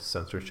struggle against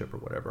censorship or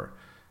whatever.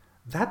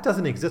 That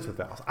doesn't exist with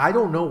Valos. I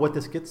don't know what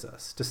this gets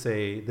us to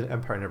say the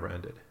empire never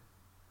ended.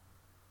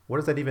 What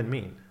does that even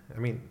mean? I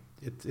mean,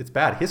 it's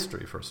bad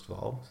history, first of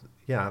all.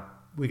 Yeah,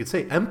 we could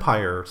say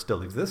empire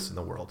still exists in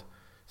the world.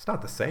 It's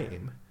not the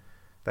same.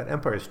 That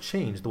empire has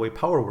changed. The way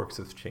power works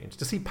has changed.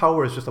 To see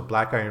power as just a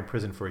black iron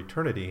prison for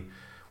eternity,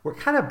 we're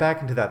kind of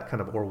back into that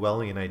kind of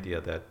Orwellian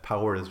idea that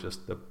power is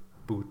just the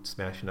boot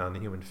smashing on the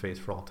human face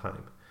for all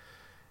time.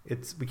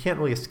 We can't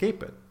really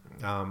escape it.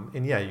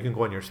 And yeah, you can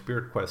go on your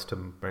spirit quest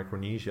to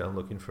Micronesia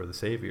looking for the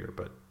savior,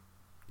 but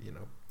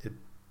at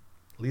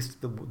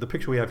least the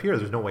picture we have here is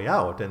there's no way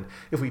out. And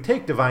if we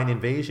take Divine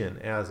Invasion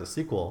as a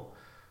sequel,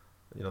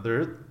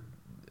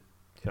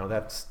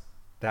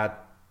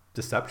 that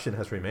deception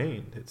has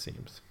remained, it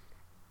seems.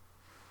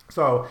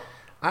 So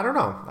I don't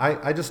know.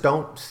 I just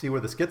don't see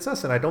where this gets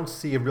us, and I don't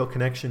see a real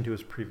connection to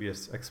his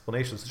previous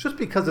explanations. Just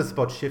because it's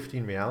about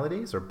shifting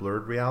realities or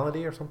blurred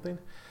reality or something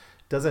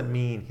doesn't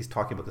mean he's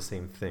talking about the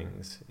same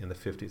things in the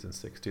 50s and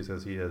 60s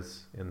as he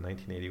is in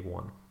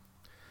 1981.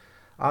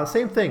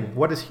 Same thing.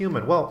 What is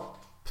human? Well,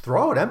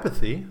 throw out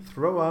empathy.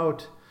 Throw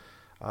out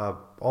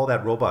all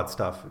that robot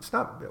stuff. It's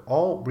not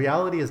all.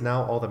 Reality is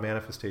now all the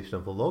manifestation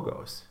of the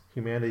Logos.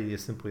 Humanity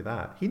is simply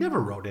that. He never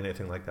wrote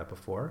anything like that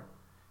before.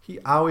 He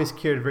always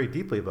cared very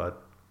deeply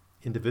about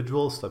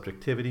individuals,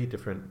 subjectivity,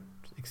 different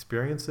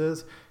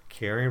experiences,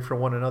 caring for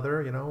one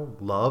another.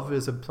 Love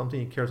is something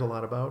he cares a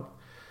lot about.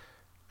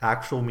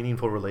 Actual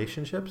meaningful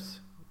relationships.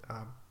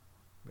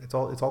 It's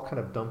all kind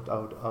of dumped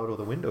out of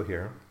the window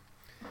here.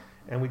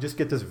 And we just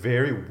get this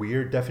very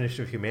weird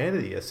definition of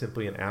humanity as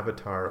simply an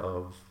avatar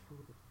of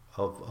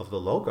the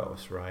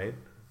Logos, right?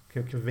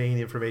 Conveying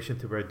information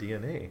through our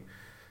DNA.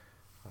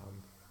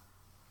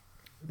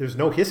 There's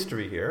no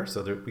history here,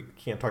 so we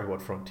can't talk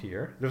about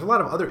frontier. There's a lot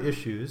of other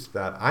issues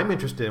that I'm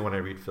interested in when I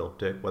read Philip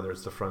Dick, whether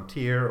it's the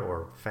frontier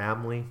or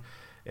family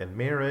and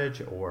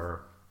marriage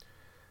or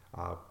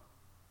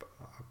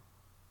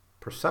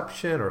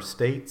perception or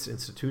states,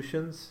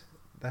 institutions.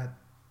 That,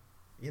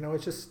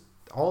 it's just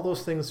all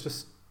those things.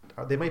 Just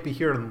they might be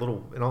here in a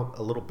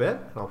little bit,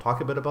 and I'll talk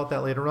a bit about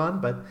that later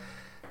on. But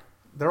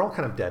they're all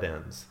kind of dead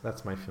ends.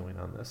 That's my feeling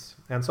on this,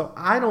 and so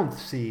I don't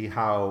see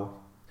how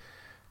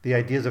the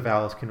ideas of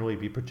Valos can really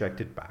be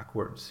projected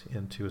backwards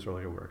into his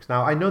earlier works.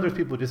 Now, I know there's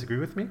people who disagree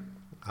with me.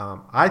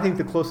 I think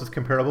the closest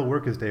comparable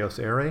work is Deus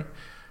Irae,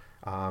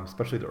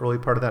 especially the early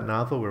part of that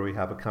novel where we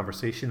have a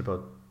conversation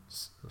about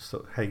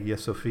Hagia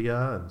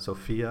Sophia and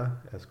Sophia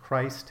as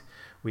Christ.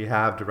 We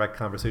have direct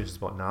conversations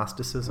about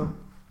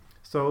Gnosticism.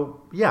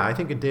 So, yeah, I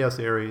think in Deus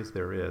Irae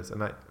there is.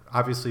 And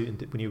obviously,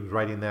 when he was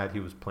writing that, he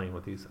was playing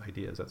with these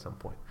ideas at some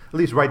point. At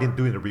least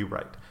doing the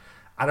rewrite.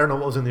 I don't know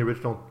what was in the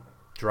original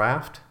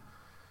draft.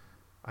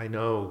 I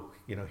know,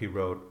 he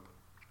wrote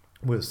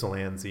with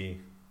Solanzi,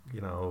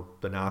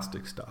 the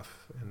Gnostic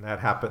stuff, and that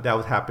happened. That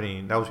was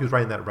happening. He was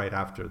writing that right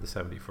after the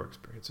 74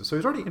 experiences. So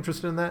he's already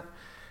interested in that,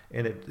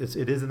 and it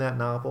is in that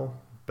novel.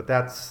 But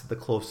that's the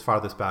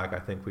farthest back I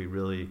think we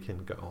really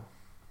can go.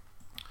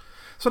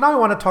 So now I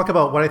want to talk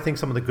about what I think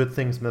some of the good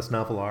things in this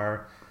novel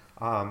are.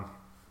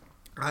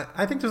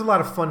 I think there's a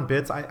lot of fun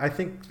bits. I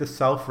think the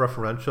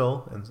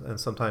self-referential and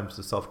sometimes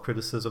the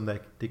self-criticism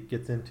that Dick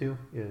gets into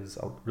is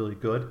really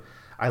good.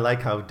 I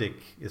like how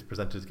Dick is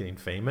presented as getting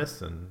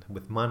famous and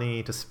with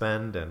money to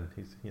spend, and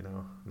he's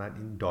not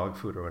eating dog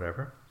food or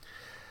whatever.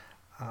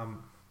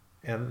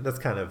 And that's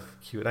kind of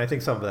cute. And I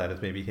think some of that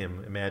is maybe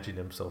him imagining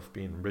himself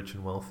being rich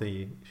and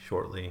wealthy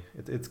shortly.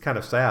 It's kind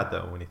of sad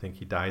though when you think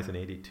he dies in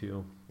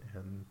 82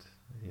 and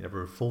he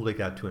never fully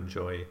got to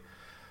enjoy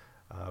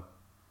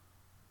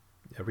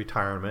a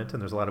retirement.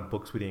 And there's a lot of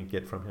books we didn't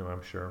get from him,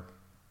 I'm sure.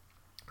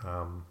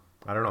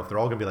 I don't know if they're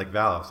all going to be like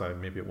Valos.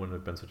 Maybe it wouldn't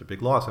have been such a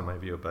big loss in my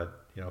view, but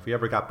if he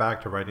ever got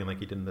back to writing like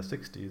he did in the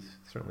 60s,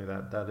 certainly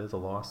that is a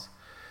loss.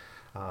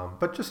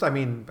 But just, I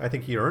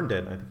think he earned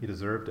it. I think he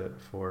deserved it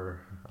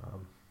for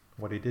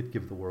what he did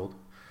give the world.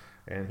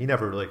 And he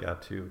never really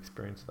got to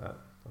experience that,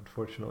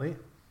 unfortunately,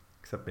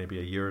 except maybe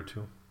a year or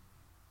two.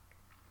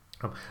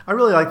 I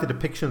really like the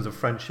depictions of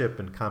friendship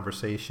and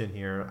conversation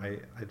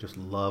here. I just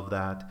love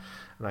that.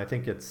 And I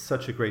think it's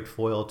such a great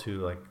foil to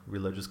like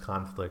religious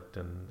conflict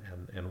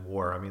and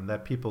war.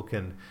 That people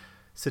can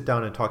sit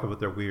down and talk about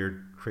their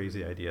weird,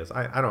 crazy ideas.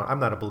 I'm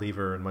not a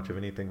believer in much of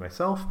anything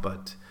myself,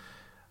 but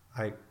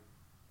I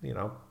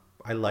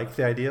like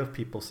the idea of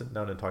people sitting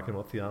down and talking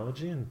about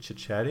theology and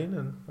chit-chatting,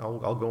 and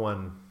I'll go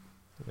on,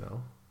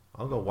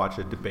 I'll go watch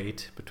a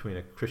debate between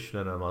a Christian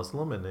and a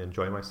Muslim and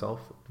enjoy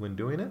myself when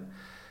doing it.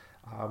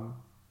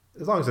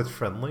 As long as it's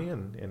friendly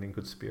and in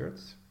good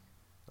spirits.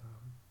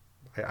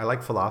 I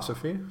like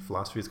philosophy.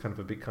 Philosophy is kind of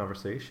a big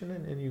conversation,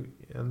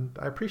 and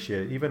I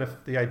appreciate it. Even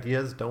if the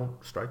ideas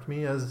don't strike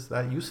me as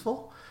that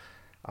useful,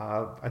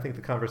 I think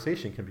the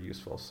conversation can be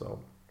useful. So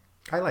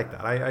I like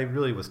that. I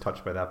really was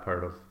touched by that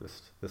part of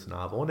this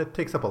novel, and it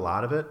takes up a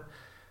lot of it.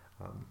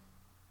 Um,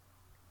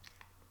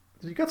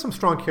 you got some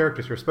strong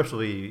characters here,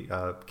 especially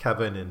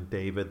Kevin and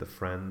David, the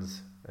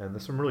friends, and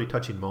there's some really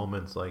touching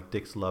moments, like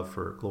Dick's love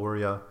for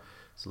Gloria,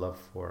 his love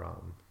for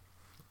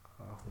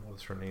what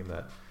was her name?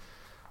 That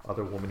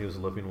other woman he was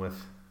living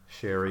with,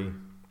 Sherry.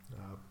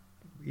 Uh,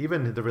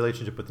 Even the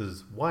relationship with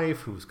his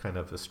wife, who's kind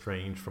of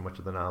estranged from much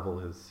of the novel,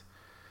 is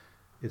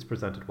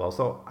presented well.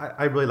 So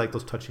I really like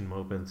those touching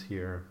moments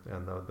here,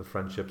 and the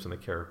friendships and the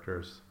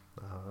characters,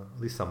 at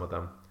least some of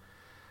them.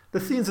 The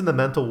scenes in the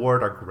mental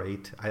ward are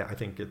great. I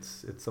think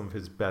it's some of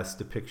his best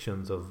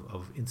depictions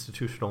of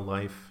institutional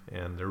life,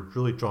 and they're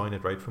really drawing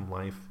it right from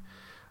life.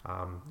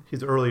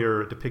 His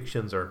earlier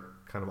depictions are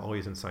kind of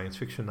always in science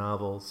fiction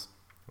novels,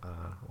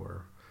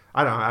 or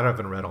I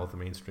haven't read all the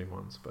mainstream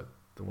ones, but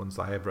the ones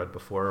I have read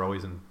before are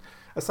always in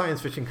a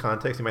science fiction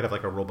context. You might have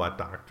like a robot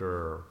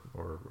doctor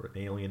or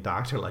an alien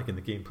doctor, like in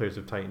the game Players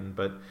of Titan,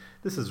 but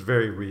this is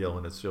very real,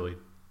 and it's really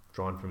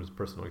drawn from his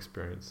personal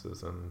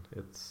experiences, and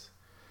it's,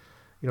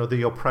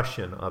 the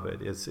oppression of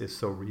it is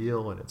so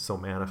real, and it's so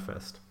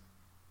manifest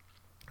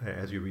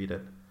as you read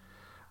it.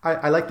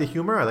 I like the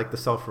humor. I like the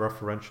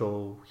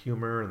self-referential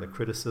humor and the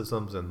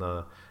criticisms, and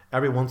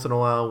every once in a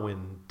while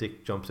when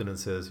Dick jumps in and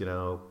says,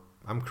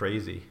 I'm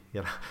crazy.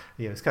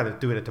 He's kind of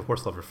doing it to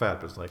Horst Lover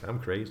Fat, but it's like, I'm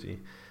crazy.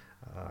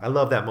 I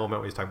love that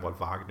moment when he's talking about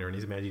Wagner, and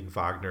he's imagining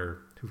Wagner,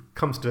 who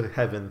comes to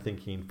heaven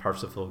thinking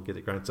Parsifal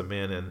grants him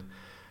in, and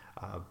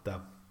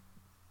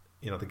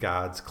the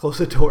gods close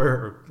the door,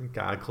 or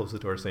God closed the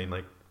door saying,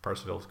 like,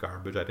 Parsifal's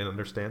garbage, I didn't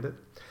understand it.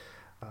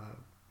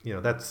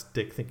 That's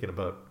Dick thinking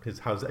about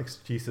how his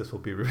exegesis will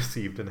be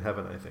received in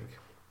heaven, I think.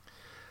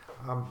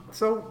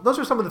 So those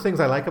are some of the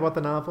things I like about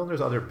the novel. There's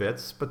other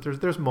bits, but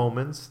there's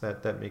moments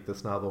that make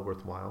this novel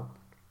worthwhile.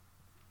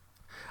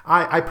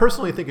 I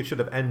personally think it should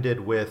have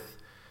ended with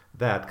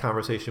that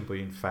conversation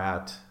between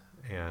Fat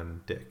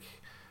and Dick,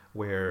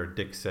 where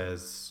Dick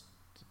says,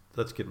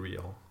 let's get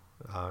real.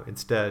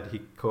 Instead, he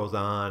goes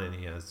on and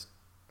he has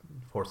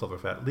Horst Lover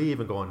Fat leave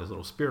and go on his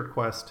little spirit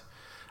quest.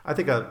 I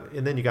think,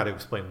 and then you got to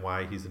explain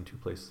why he's in two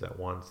places at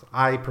once.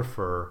 I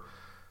prefer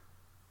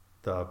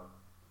the,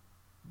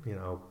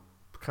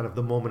 kind of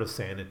the moment of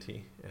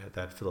sanity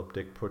that Philip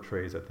Dick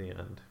portrays at the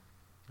end.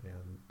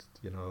 And,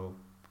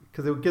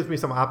 because it gives me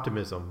some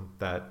optimism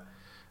that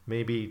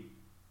maybe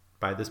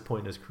by this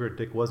point in his career,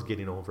 Dick was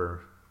getting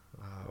over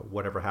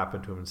whatever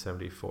happened to him in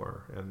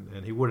 1974.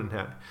 And he wouldn't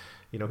have,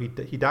 he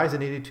dies in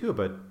 1982,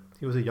 but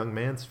he was a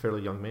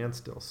fairly young man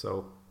still.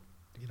 So,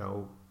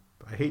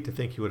 I hate to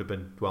think he would have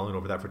been dwelling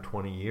over that for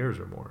 20 years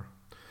or more.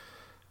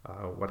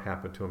 What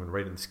happened to him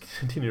and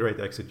continue to write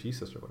the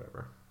exegesis or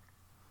whatever.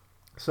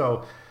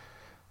 So,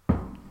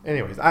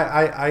 anyways,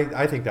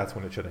 I think that's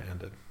when it should have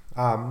ended.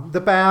 The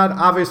bad,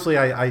 obviously,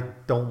 I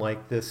don't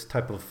like this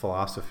type of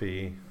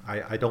philosophy.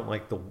 I don't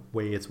like the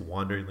way it's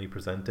wanderingly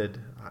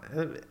presented.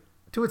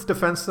 To its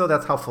defense, though,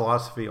 that's how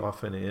philosophy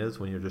often is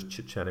when you're just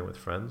chit-chatting with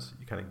friends.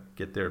 You kind of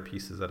get there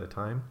pieces at a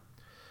time.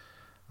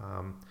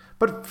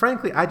 But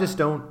frankly, I just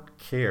don't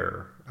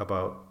care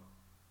about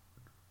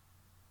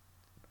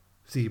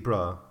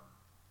Zebra.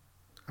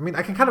 I mean,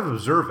 I can kind of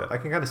observe it. I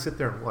can kind of sit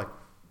there and, like,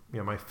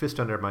 my fist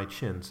under my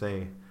chin,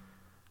 say,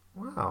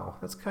 wow,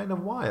 that's kind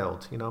of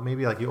wild.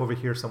 Maybe like you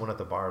overhear someone at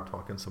the bar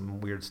talking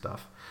some weird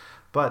stuff.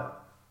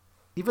 But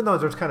even though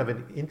there's kind of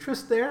an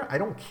interest there, I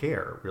don't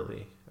care,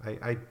 really.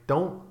 I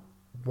don't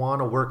want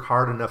to work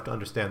hard enough to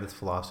understand this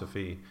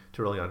philosophy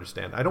to really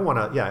understand. I don't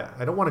want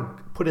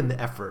to put in the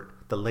effort,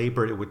 the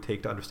labor it would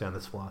take to understand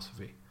this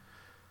philosophy.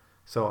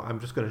 So I'm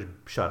just going to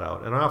shut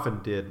out. And I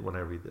often did when I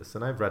read this.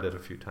 And I've read it a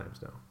few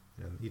times now.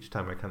 And each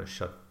time I kind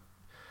of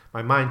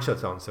my mind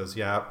shuts out and says,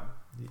 yeah,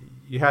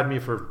 you had me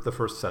for the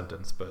first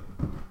sentence, but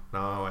no,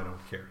 I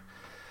don't care.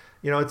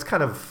 It's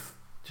kind of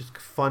just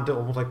fun to,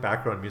 almost like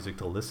background music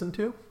to listen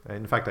to. And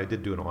in fact, I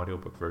did do an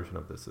audiobook version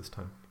of this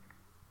time.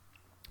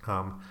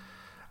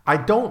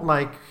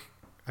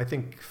 I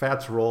think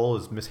Fat's role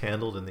is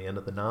mishandled in the end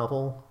of the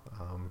novel,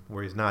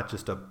 where he's not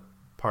just a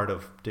part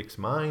of Dick's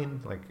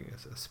mind, like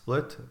a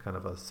split, kind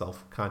of a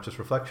self-conscious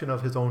reflection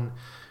of his own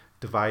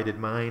divided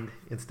mind.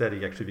 Instead,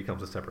 he actually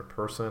becomes a separate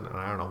person, and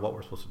I don't know what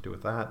we're supposed to do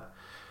with that.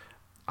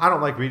 I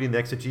don't like reading the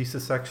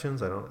exegesis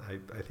sections. I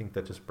think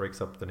that just breaks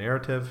up the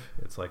narrative.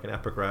 It's like an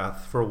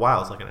epigraph. For a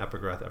while, it's like an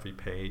epigraph every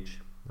page,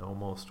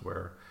 almost,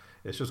 where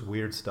it's just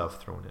weird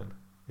stuff thrown in.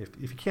 If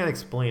you can't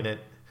explain it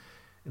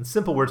in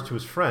simple words to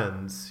his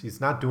friends,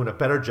 he's not doing a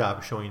better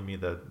job showing me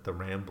the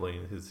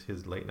rambling,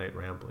 his late night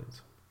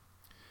ramblings.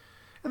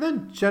 And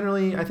then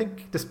generally, I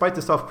think despite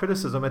the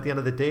self-criticism, at the end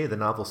of the day, the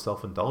novel's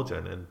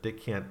self-indulgent, and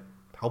Dick can't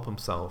help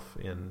himself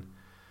in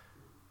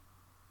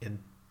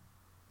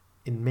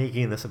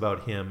making this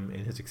about him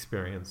and his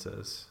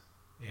experiences.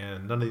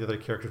 And none of the other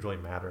characters really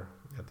matter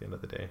at the end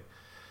of the day.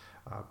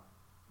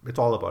 It's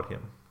all about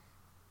him.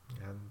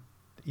 And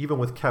even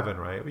with Kevin,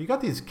 right? You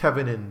got these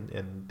Kevin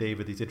and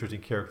David, these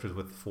interesting characters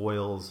with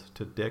foils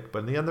to Dick, but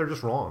in the end, they're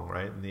just wrong,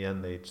 right? In the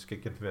end, they just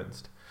get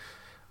convinced.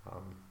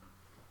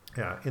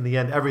 yeah, in the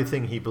end,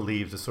 everything he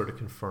believes is sort of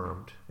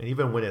confirmed. And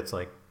even when it's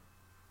like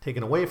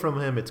taken away from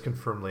him, it's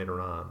confirmed later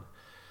on.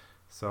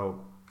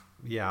 So,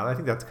 yeah, I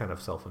think that's kind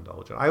of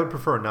self-indulgent. I would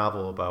prefer a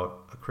novel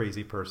about a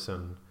crazy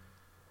person,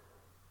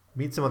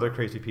 meets some other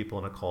crazy people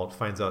in a cult,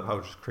 finds out how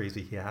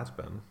crazy he has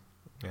been,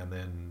 and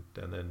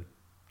then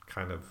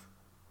kind of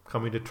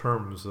coming to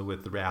terms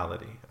with the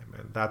reality. I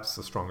mean, that's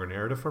a stronger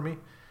narrative for me.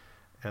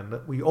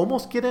 And we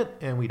almost get it,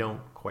 and we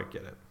don't quite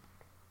get it.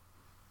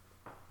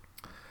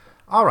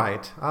 All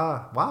right.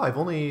 Wow, I've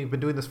only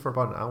been doing this for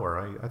about an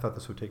hour. I thought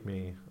this would take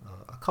me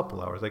a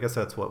couple hours. I guess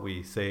that's what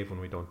we save when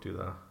we don't do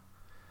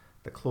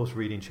the close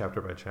reading chapter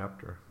by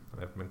chapter.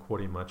 I haven't been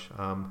quoting much.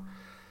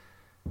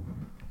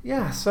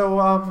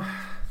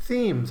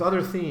 Themes,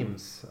 other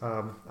themes.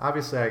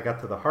 Obviously, I got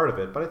to the heart of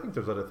it, but I think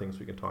there's other things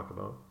we can talk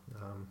about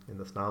in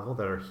this novel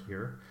that are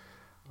here.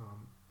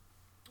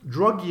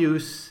 Drug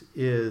use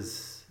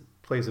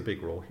plays a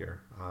big role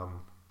here.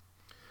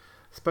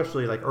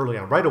 Especially like early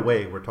on, right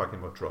away, we're talking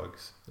about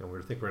drugs. And we're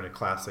in a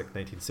classic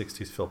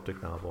 1960s Philip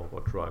Dick novel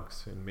about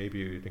drugs, and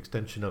maybe an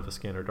extension of A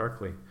Scanner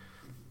Darkly.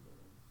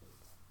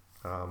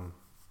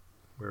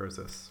 Where is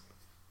this?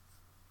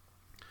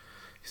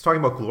 He's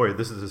talking about Gloria.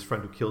 This is his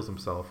friend who kills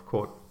himself.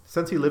 Quote,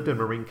 since he lived in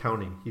Marin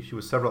County, she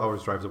was several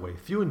hours' drives away.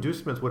 Few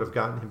inducements would have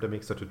gotten him to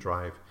make such a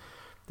drive.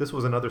 This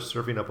was another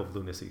serving up of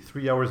lunacy.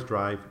 3 hours'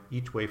 drive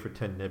each way for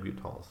 10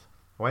 Nebutols.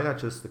 Why not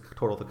just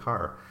total the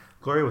car?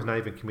 Gloria was not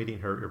even committing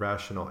her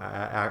irrational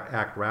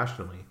act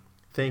rationally.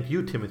 Thank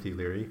you, Timothy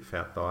Leary,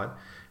 Fat thought.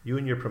 You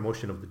and your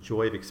promotion of the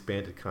joy of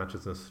expanded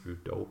consciousness through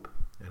dope.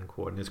 End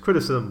quote. And his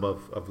criticism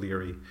of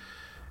Leary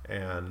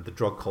and the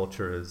drug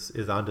culture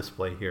is on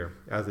display here,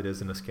 as it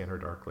is in A Scanner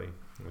Darkly.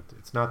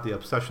 It's not the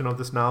obsession of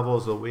this novel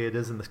as the way it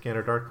is in The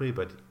Scanner Darkly,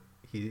 but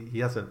he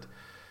hasn't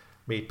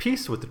made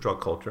peace with the drug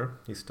culture.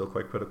 He's still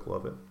quite critical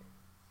of it.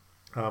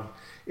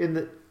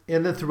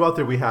 And then throughout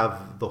there we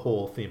have the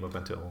whole theme of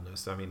mental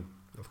illness. I mean,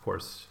 of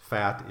course,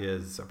 Fat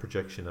is a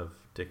projection of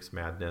Dick's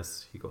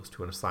madness. He goes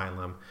to an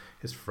asylum.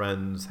 His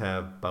friends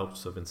have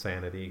bouts of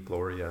insanity.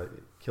 Gloria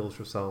kills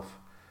herself.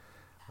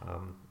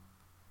 In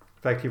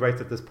fact, he writes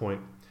at this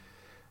point,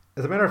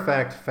 as a matter of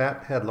fact,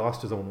 Fat had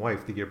lost his own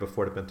wife the year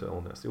before to mental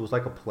illness. It was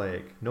like a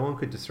plague. No one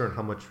could discern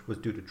how much was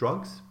due to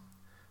drugs.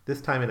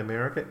 This time in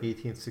America,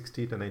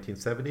 1860 to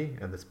 1970,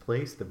 and this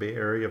place, the Bay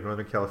Area of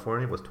Northern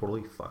California, was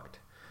totally fucked.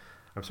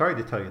 I'm sorry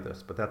to tell you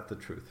this, but that's the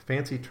truth.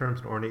 Fancy terms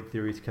and ornate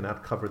theories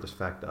cannot cover this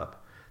fact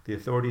up. The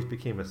authorities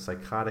became as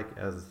psychotic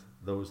as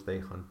those they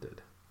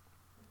hunted.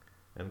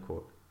 End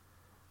quote.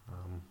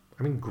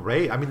 I mean,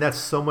 great. I mean, that's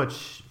so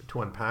much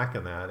to unpack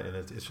in that, and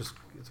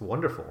it's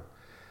wonderful.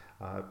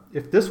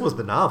 If this was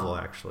the novel,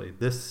 actually,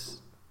 this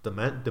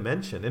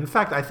dimension. In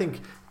fact, I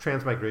think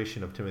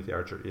Transmigration of Timothy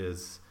Archer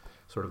is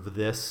sort of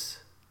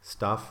this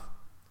stuff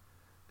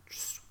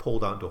just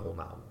pulled out into a whole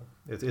novel.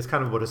 It's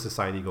kind of about a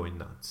society going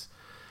nuts.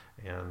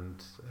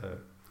 And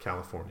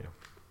California.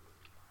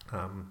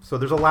 So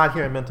there's a lot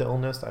here in mental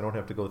illness. I don't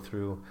have to go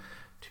through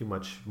too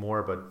much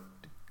more, but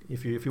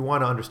if you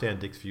want to understand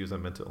Dick's views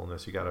on mental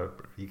illness, you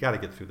gotta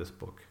get through this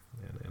book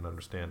and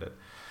understand it.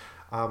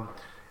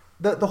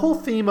 The whole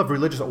theme of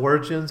religious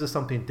origins is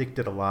something Dick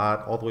did a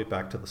lot, all the way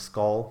back to The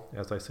Skull,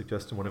 as I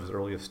suggest in one of his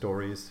earliest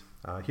stories.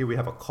 Here we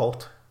have a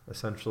cult,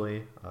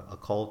 essentially, a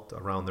cult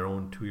around their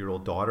own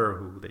 2-year-old daughter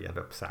who they end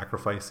up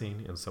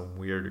sacrificing in some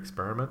weird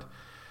experiment.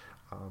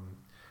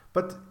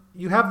 But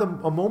you have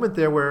a moment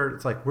there where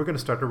it's like, we're going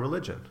to start a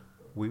religion.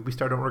 We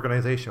start an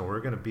organization.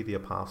 We're going to be the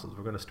apostles.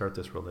 We're going to start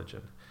this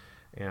religion.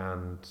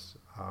 And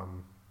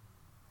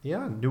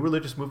new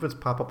religious movements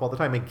pop up all the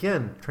time.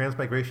 Again,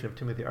 Transmigration of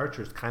Timothy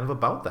Archer is kind of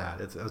about that.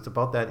 It's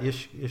about that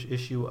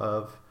issue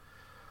of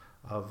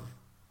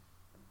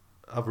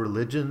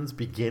religions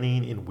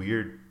beginning in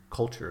weird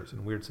cultures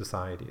and weird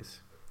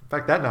societies. In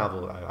fact, that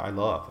novel I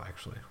love,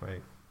 actually.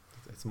 Right?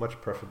 It's much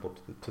preferable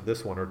to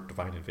this one or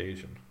Divine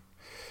Invasion.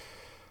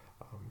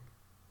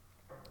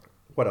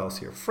 What else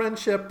here?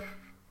 Friendship.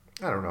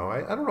 I don't know.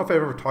 I don't know if I've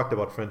ever talked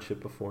about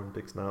friendship before in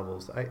Dick's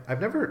novels. I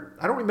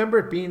don't remember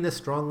it being this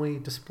strongly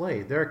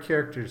displayed. There are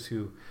characters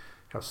who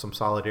have some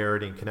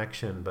solidarity and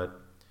connection, but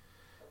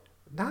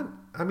not.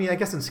 I mean, I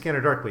guess in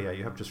Scanner Darkly,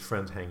 you have just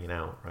friends hanging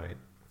out, right?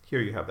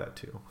 Here you have that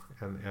too,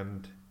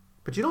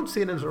 but you don't see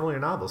it in his earlier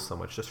novels so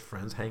much. Just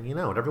friends hanging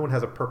out. Everyone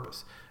has a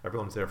purpose.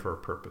 Everyone's there for a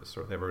purpose,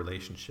 or they have a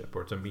relationship,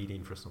 or it's a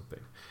meeting for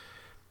something.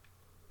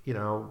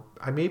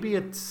 Maybe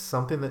it's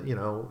something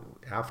that,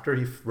 after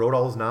he wrote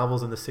all his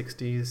novels in the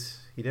 60s,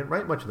 he didn't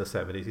write much in the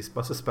 70s. He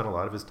must have spent a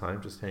lot of his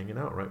time just hanging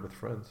out, right, with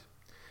friends.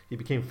 He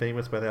became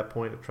famous by that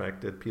point,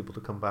 attracted people to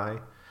come by.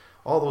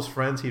 All those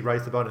friends he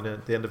writes about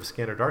at the end of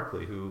Scanner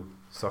Darkly who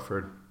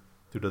suffered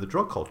due to the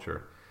drug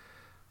culture,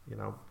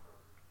 And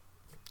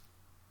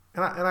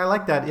I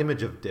like that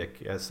image of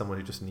Dick as someone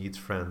who just needs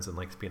friends and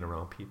likes being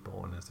around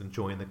people and is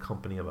enjoying the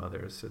company of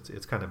others.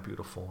 It's kind of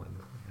beautiful,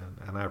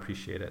 and I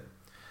appreciate it.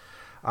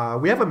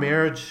 We have a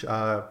marriage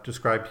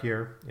described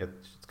here.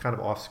 It's kind of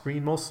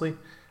off-screen mostly.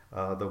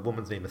 The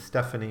woman's name is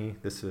Stephanie.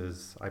 This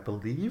is, I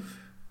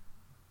believe,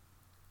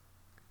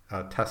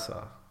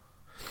 Tessa.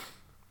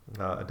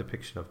 a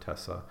depiction of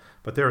Tessa,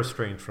 but they're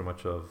estranged for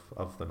much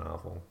of the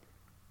novel.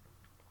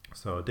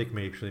 So Dick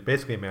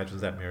basically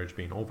imagines that marriage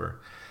being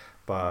over.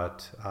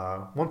 But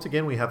once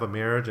again, we have a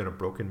marriage and a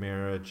broken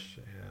marriage,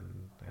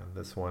 and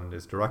this one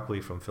is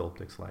directly from Philip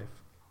Dick's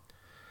life.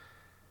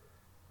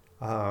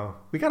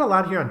 We got a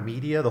lot here on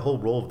media, the whole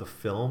role of the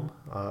film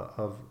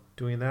of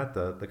doing that.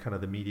 The kind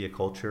of the media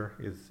culture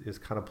is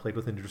kind of played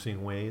with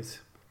interesting ways.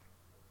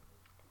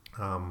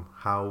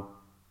 How,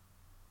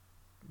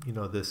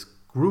 this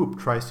group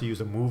tries to use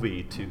a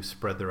movie to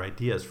spread their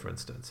ideas, for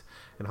instance,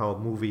 and how a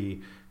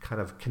movie kind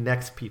of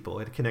connects people.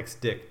 It connects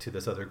Dick to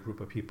this other group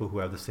of people who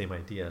have the same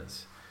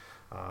ideas.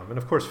 And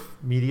of course,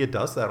 media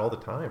does that all the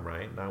time,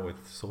 right? Now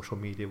with social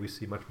media, we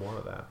see much more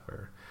of that,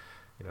 where,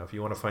 if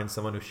you want to find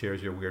someone who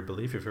shares your weird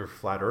belief, if you're a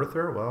flat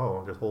earther,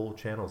 well, there's whole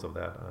channels of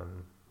that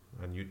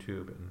on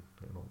YouTube and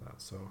all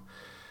that. So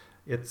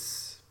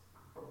it's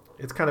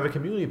kind of a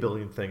community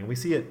building thing. We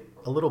see it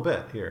a little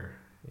bit here.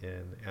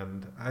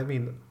 And I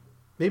mean,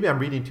 maybe I'm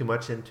reading too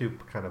much into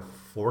kind of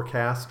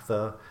forecast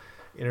the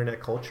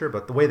internet culture,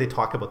 but the way they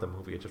talk about the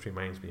movie, it just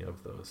reminds me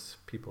of those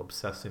people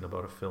obsessing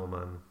about a film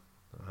on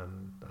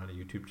a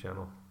YouTube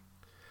channel.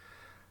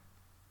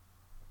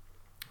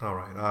 All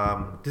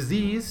right.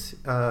 Disease.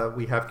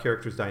 We have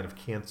characters dying of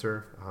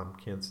cancer.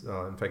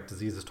 In fact,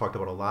 disease is talked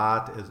about a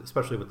lot,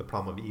 especially with the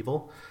problem of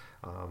evil.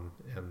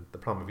 And the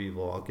problem of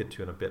evil I'll get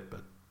to in a bit,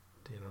 but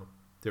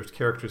there's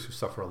characters who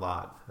suffer a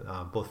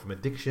lot, both from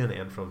addiction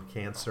and from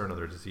cancer and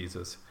other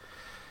diseases.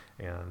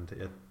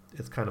 And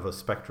it's kind of a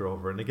specter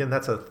over. And again,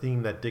 that's a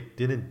theme that Dick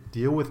didn't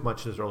deal with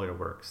much in his earlier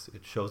works.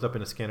 It shows up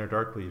in A Scanner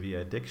Darkly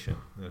via addiction,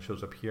 and it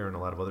shows up here in a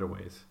lot of other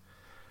ways.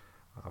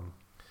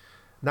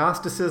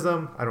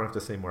 Gnosticism, I don't have to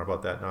say more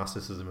about that.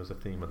 Gnosticism is a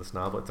theme of this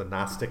novel. It's a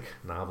Gnostic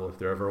novel, if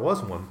there ever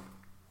was one.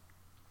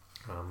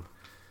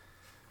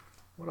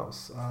 What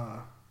else?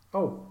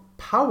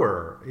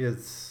 Power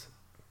is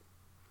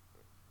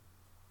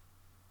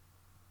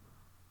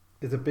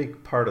a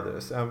big part of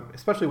this,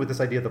 especially with this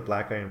idea of the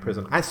black guy in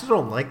prison. I still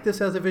don't like this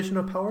as a vision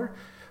of power,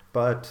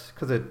 but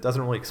because it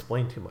doesn't really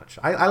explain too much.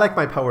 I like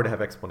my power to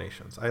have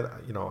explanations. I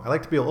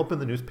like to be able to open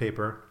the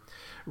newspaper,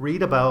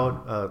 read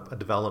about a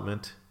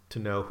development, to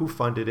know who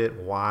funded it,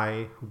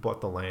 why, who bought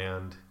the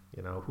land,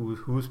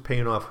 who's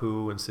paying off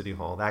who in City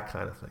Hall, that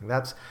kind of thing.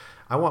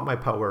 I want my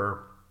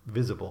power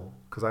visible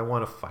because I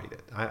want to fight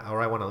it,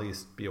 or I want to at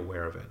least be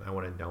aware of it. I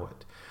want to know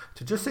it.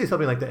 To just say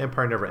something like the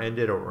empire never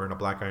ended or in a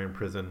black iron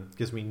prison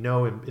gives me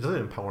it doesn't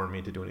empower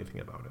me to do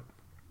anything about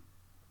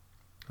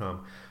it.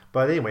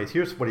 But anyways,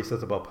 here's what he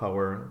says about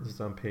power. This is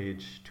on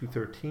page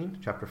 213,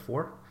 chapter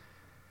 4.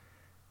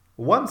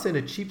 Once in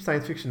a cheap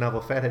science fiction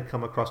novel, Fat had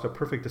come across a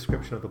perfect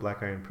description of the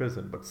Black Iron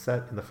Prison, but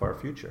set in the far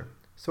future.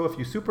 So if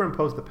you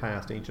superimpose the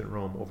past, ancient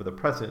Rome, over the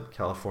present,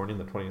 California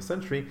in the 20th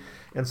century,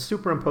 and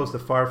superimpose the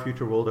far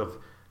future world of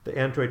the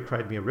android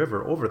Crimea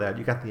River over that,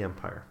 you got the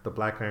empire, the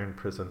Black Iron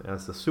Prison,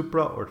 as the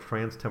supra or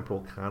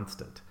trans-temporal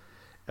constant.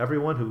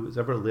 Everyone who has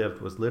ever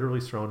lived was literally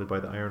surrounded by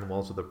the iron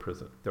walls of the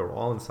prison. They were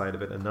all inside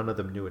of it, and none of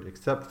them knew it,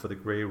 except for the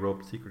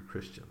gray-robed secret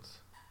Christians.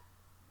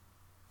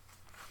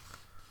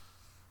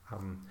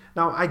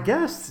 Now, I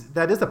guess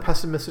that is a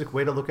pessimistic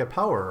way to look at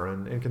power,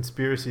 and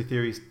conspiracy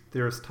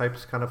theorist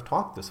types kind of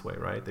talk this way,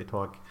 right? They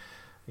talk,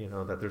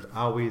 that there's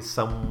always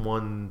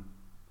someone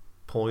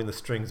pulling the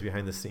strings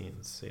behind the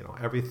scenes.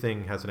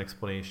 Everything has an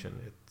explanation.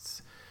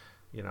 It's,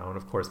 and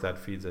of course that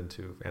feeds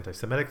into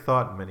anti-Semitic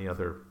thought and many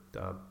other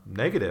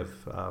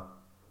negative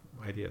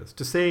ideas.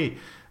 To say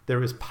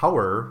there is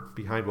power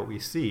behind what we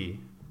see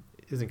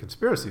isn't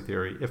conspiracy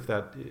theory if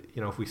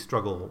we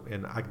struggle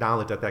and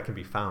acknowledge that can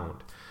be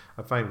found.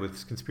 I find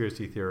with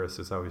conspiracy theorists,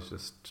 it's always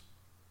just,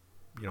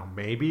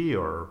 maybe,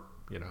 or,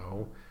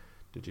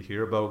 did you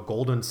hear about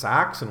Goldman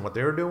Sachs and what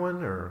they're doing?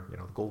 Or,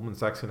 Goldman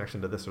Sachs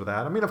connection to this or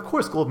that. I mean, of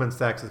course, Goldman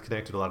Sachs is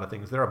connected to a lot of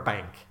things. They're a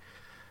bank,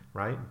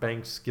 right?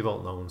 Banks give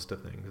out loans to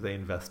things. They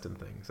invest in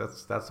things.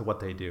 That's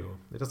what they do.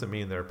 It doesn't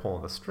mean they're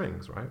pulling the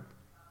strings, right?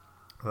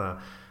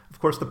 Of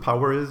course, the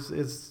power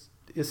is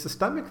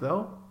systemic,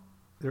 though.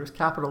 There's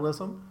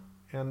capitalism,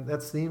 and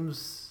that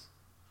seems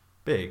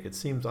big. It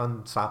seems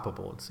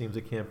unstoppable. It seems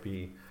it can't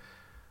be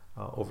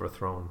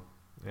overthrown.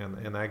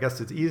 And I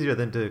guess it's easier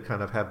than to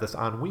kind of have this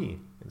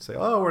ennui and say,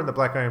 oh, we're in the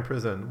Black Iron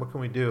Prison. What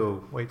can we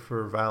do? Wait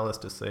for Valis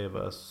to save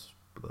us.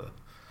 But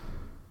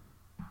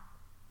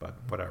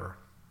whatever.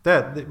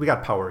 We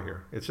got power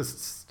here. It's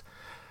just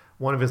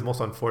one of his most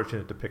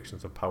unfortunate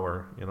depictions of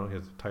power,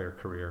 his entire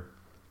career.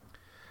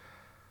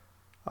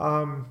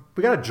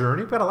 We got a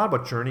journey. We got a lot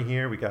about journey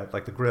here. We got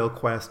like the Grail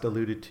quest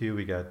alluded to.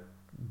 We got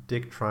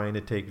Dick trying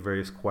to take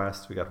various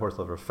quests. We got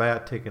Horselover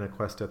Fat taking a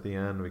quest at the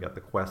end. We got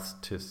the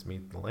quest to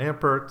meet the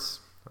Lamperts,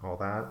 all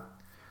that.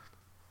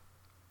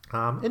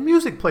 And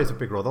music plays a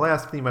big role. The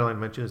last theme I want to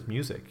mention is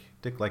music.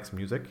 Dick likes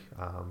music.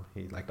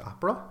 He liked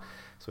opera,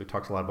 so he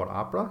talks a lot about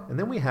opera. And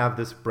then we have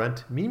this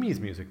Brent Mimi's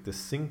music, this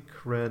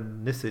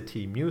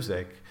synchronicity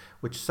music,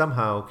 which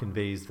somehow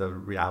conveys the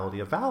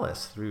reality of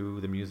Valis through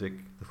the music,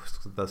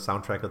 the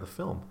soundtrack of the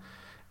film.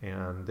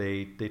 And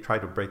they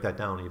tried to break that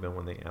down even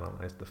when they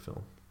analyzed the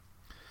film.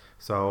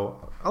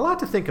 So a lot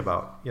to think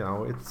about.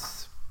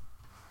 It's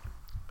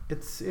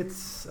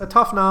a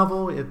tough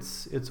novel.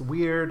 It's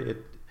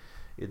weird.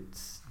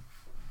 It's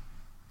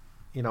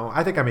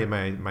I think I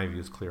made my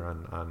views clear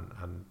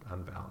on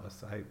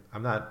Valis.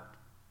 I'm not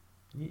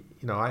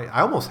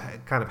I almost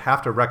kind of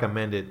have to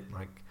recommend it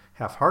like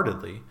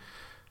half-heartedly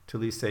to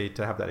at least say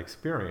to have that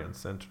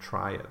experience and to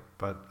try it.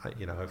 But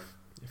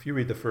if you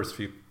read the first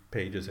few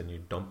pages and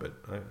you dump it,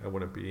 I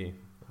wouldn't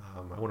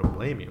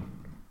blame you.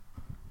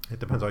 It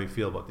depends how you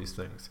feel about these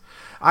things.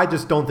 I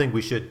just don't think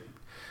we should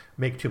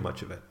make too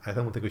much of it. I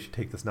don't think we should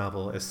take this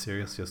novel as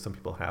seriously as some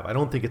people have. I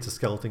don't think it's a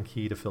skeleton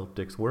key to Philip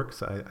Dick's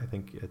works. I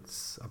think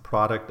it's a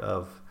product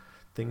of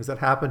things that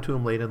happened to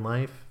him late in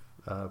life,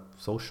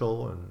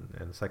 social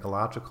and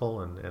psychological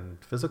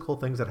and physical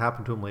things that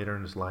happened to him later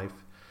in his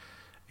life.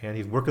 And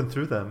he's working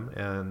through them,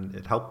 and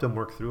it helped him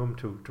work through them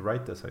to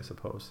write this, I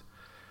suppose.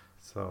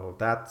 So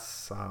that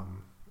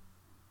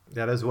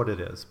is what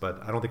it is,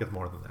 but I don't think it's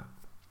more than that.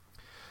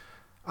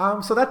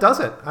 So that does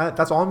it.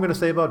 That's all I'm going to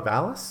say about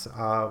Valis.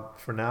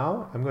 For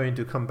now, I'm going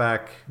to come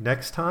back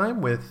next time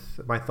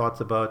with my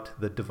thoughts about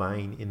The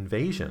Divine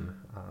Invasion,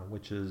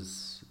 which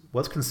was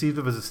conceived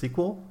of as a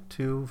sequel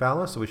to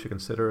Valis, so we should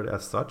consider it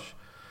as such.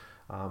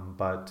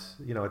 But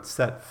it's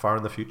set far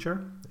in the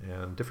future,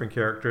 and different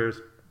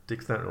characters.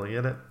 Dick's not really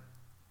in it,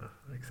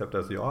 except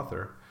as the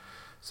author.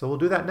 So we'll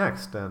do that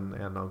next,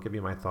 and I'll give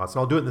you my thoughts.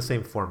 And I'll do it in the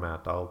same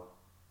format. I'll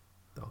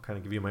kind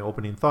of give you my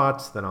opening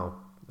thoughts, then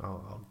I'll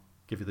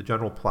give you the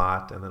general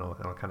plot, and then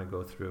I'll kind of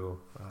go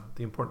through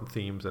the important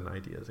themes and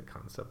ideas and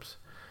concepts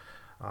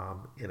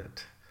in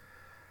it.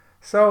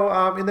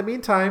 So in the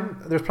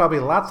meantime, there's probably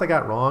lots I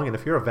got wrong, and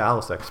if you're a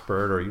Valis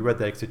expert or you read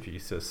the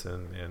exegesis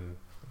and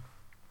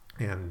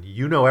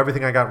you know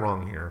everything I got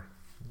wrong here,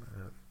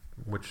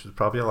 which is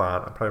probably a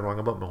lot. I'm probably wrong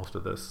about most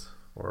of this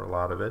or a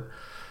lot of it.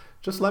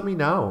 Just let me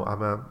know. I'm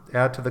going to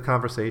add to the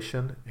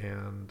conversation,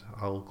 and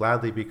I'll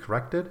gladly be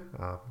corrected.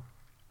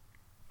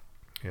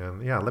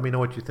 And let me know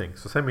what you think.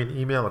 So send me an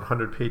email at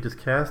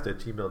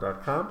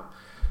 100pagescast@gmail.com,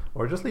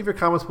 or just leave your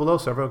comments below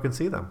so everyone can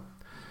see them.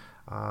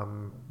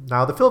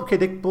 Now, the Philip K.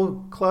 Dick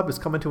Book Club is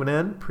coming to an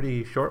end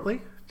pretty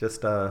shortly.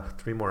 Just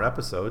 3 more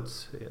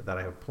episodes that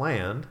I have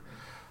planned.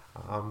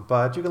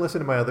 But you can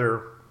listen to my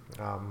other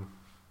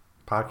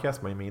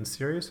podcast, my main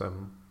series.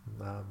 I'm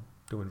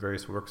doing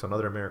various works on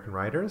other American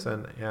writers,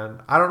 and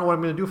I don't know what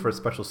I'm going to do for a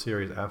special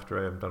series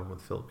after I am done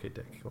with Philip K.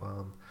 Dick.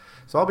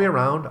 So I'll be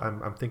around.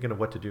 I'm thinking of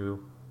what to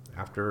do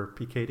after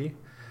PKD.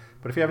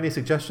 But if you have any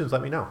suggestions,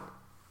 let me know.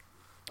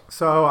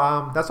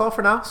 So that's all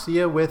for now. See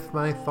you with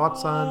my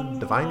thoughts on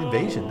Divine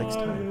Invasion next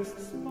time.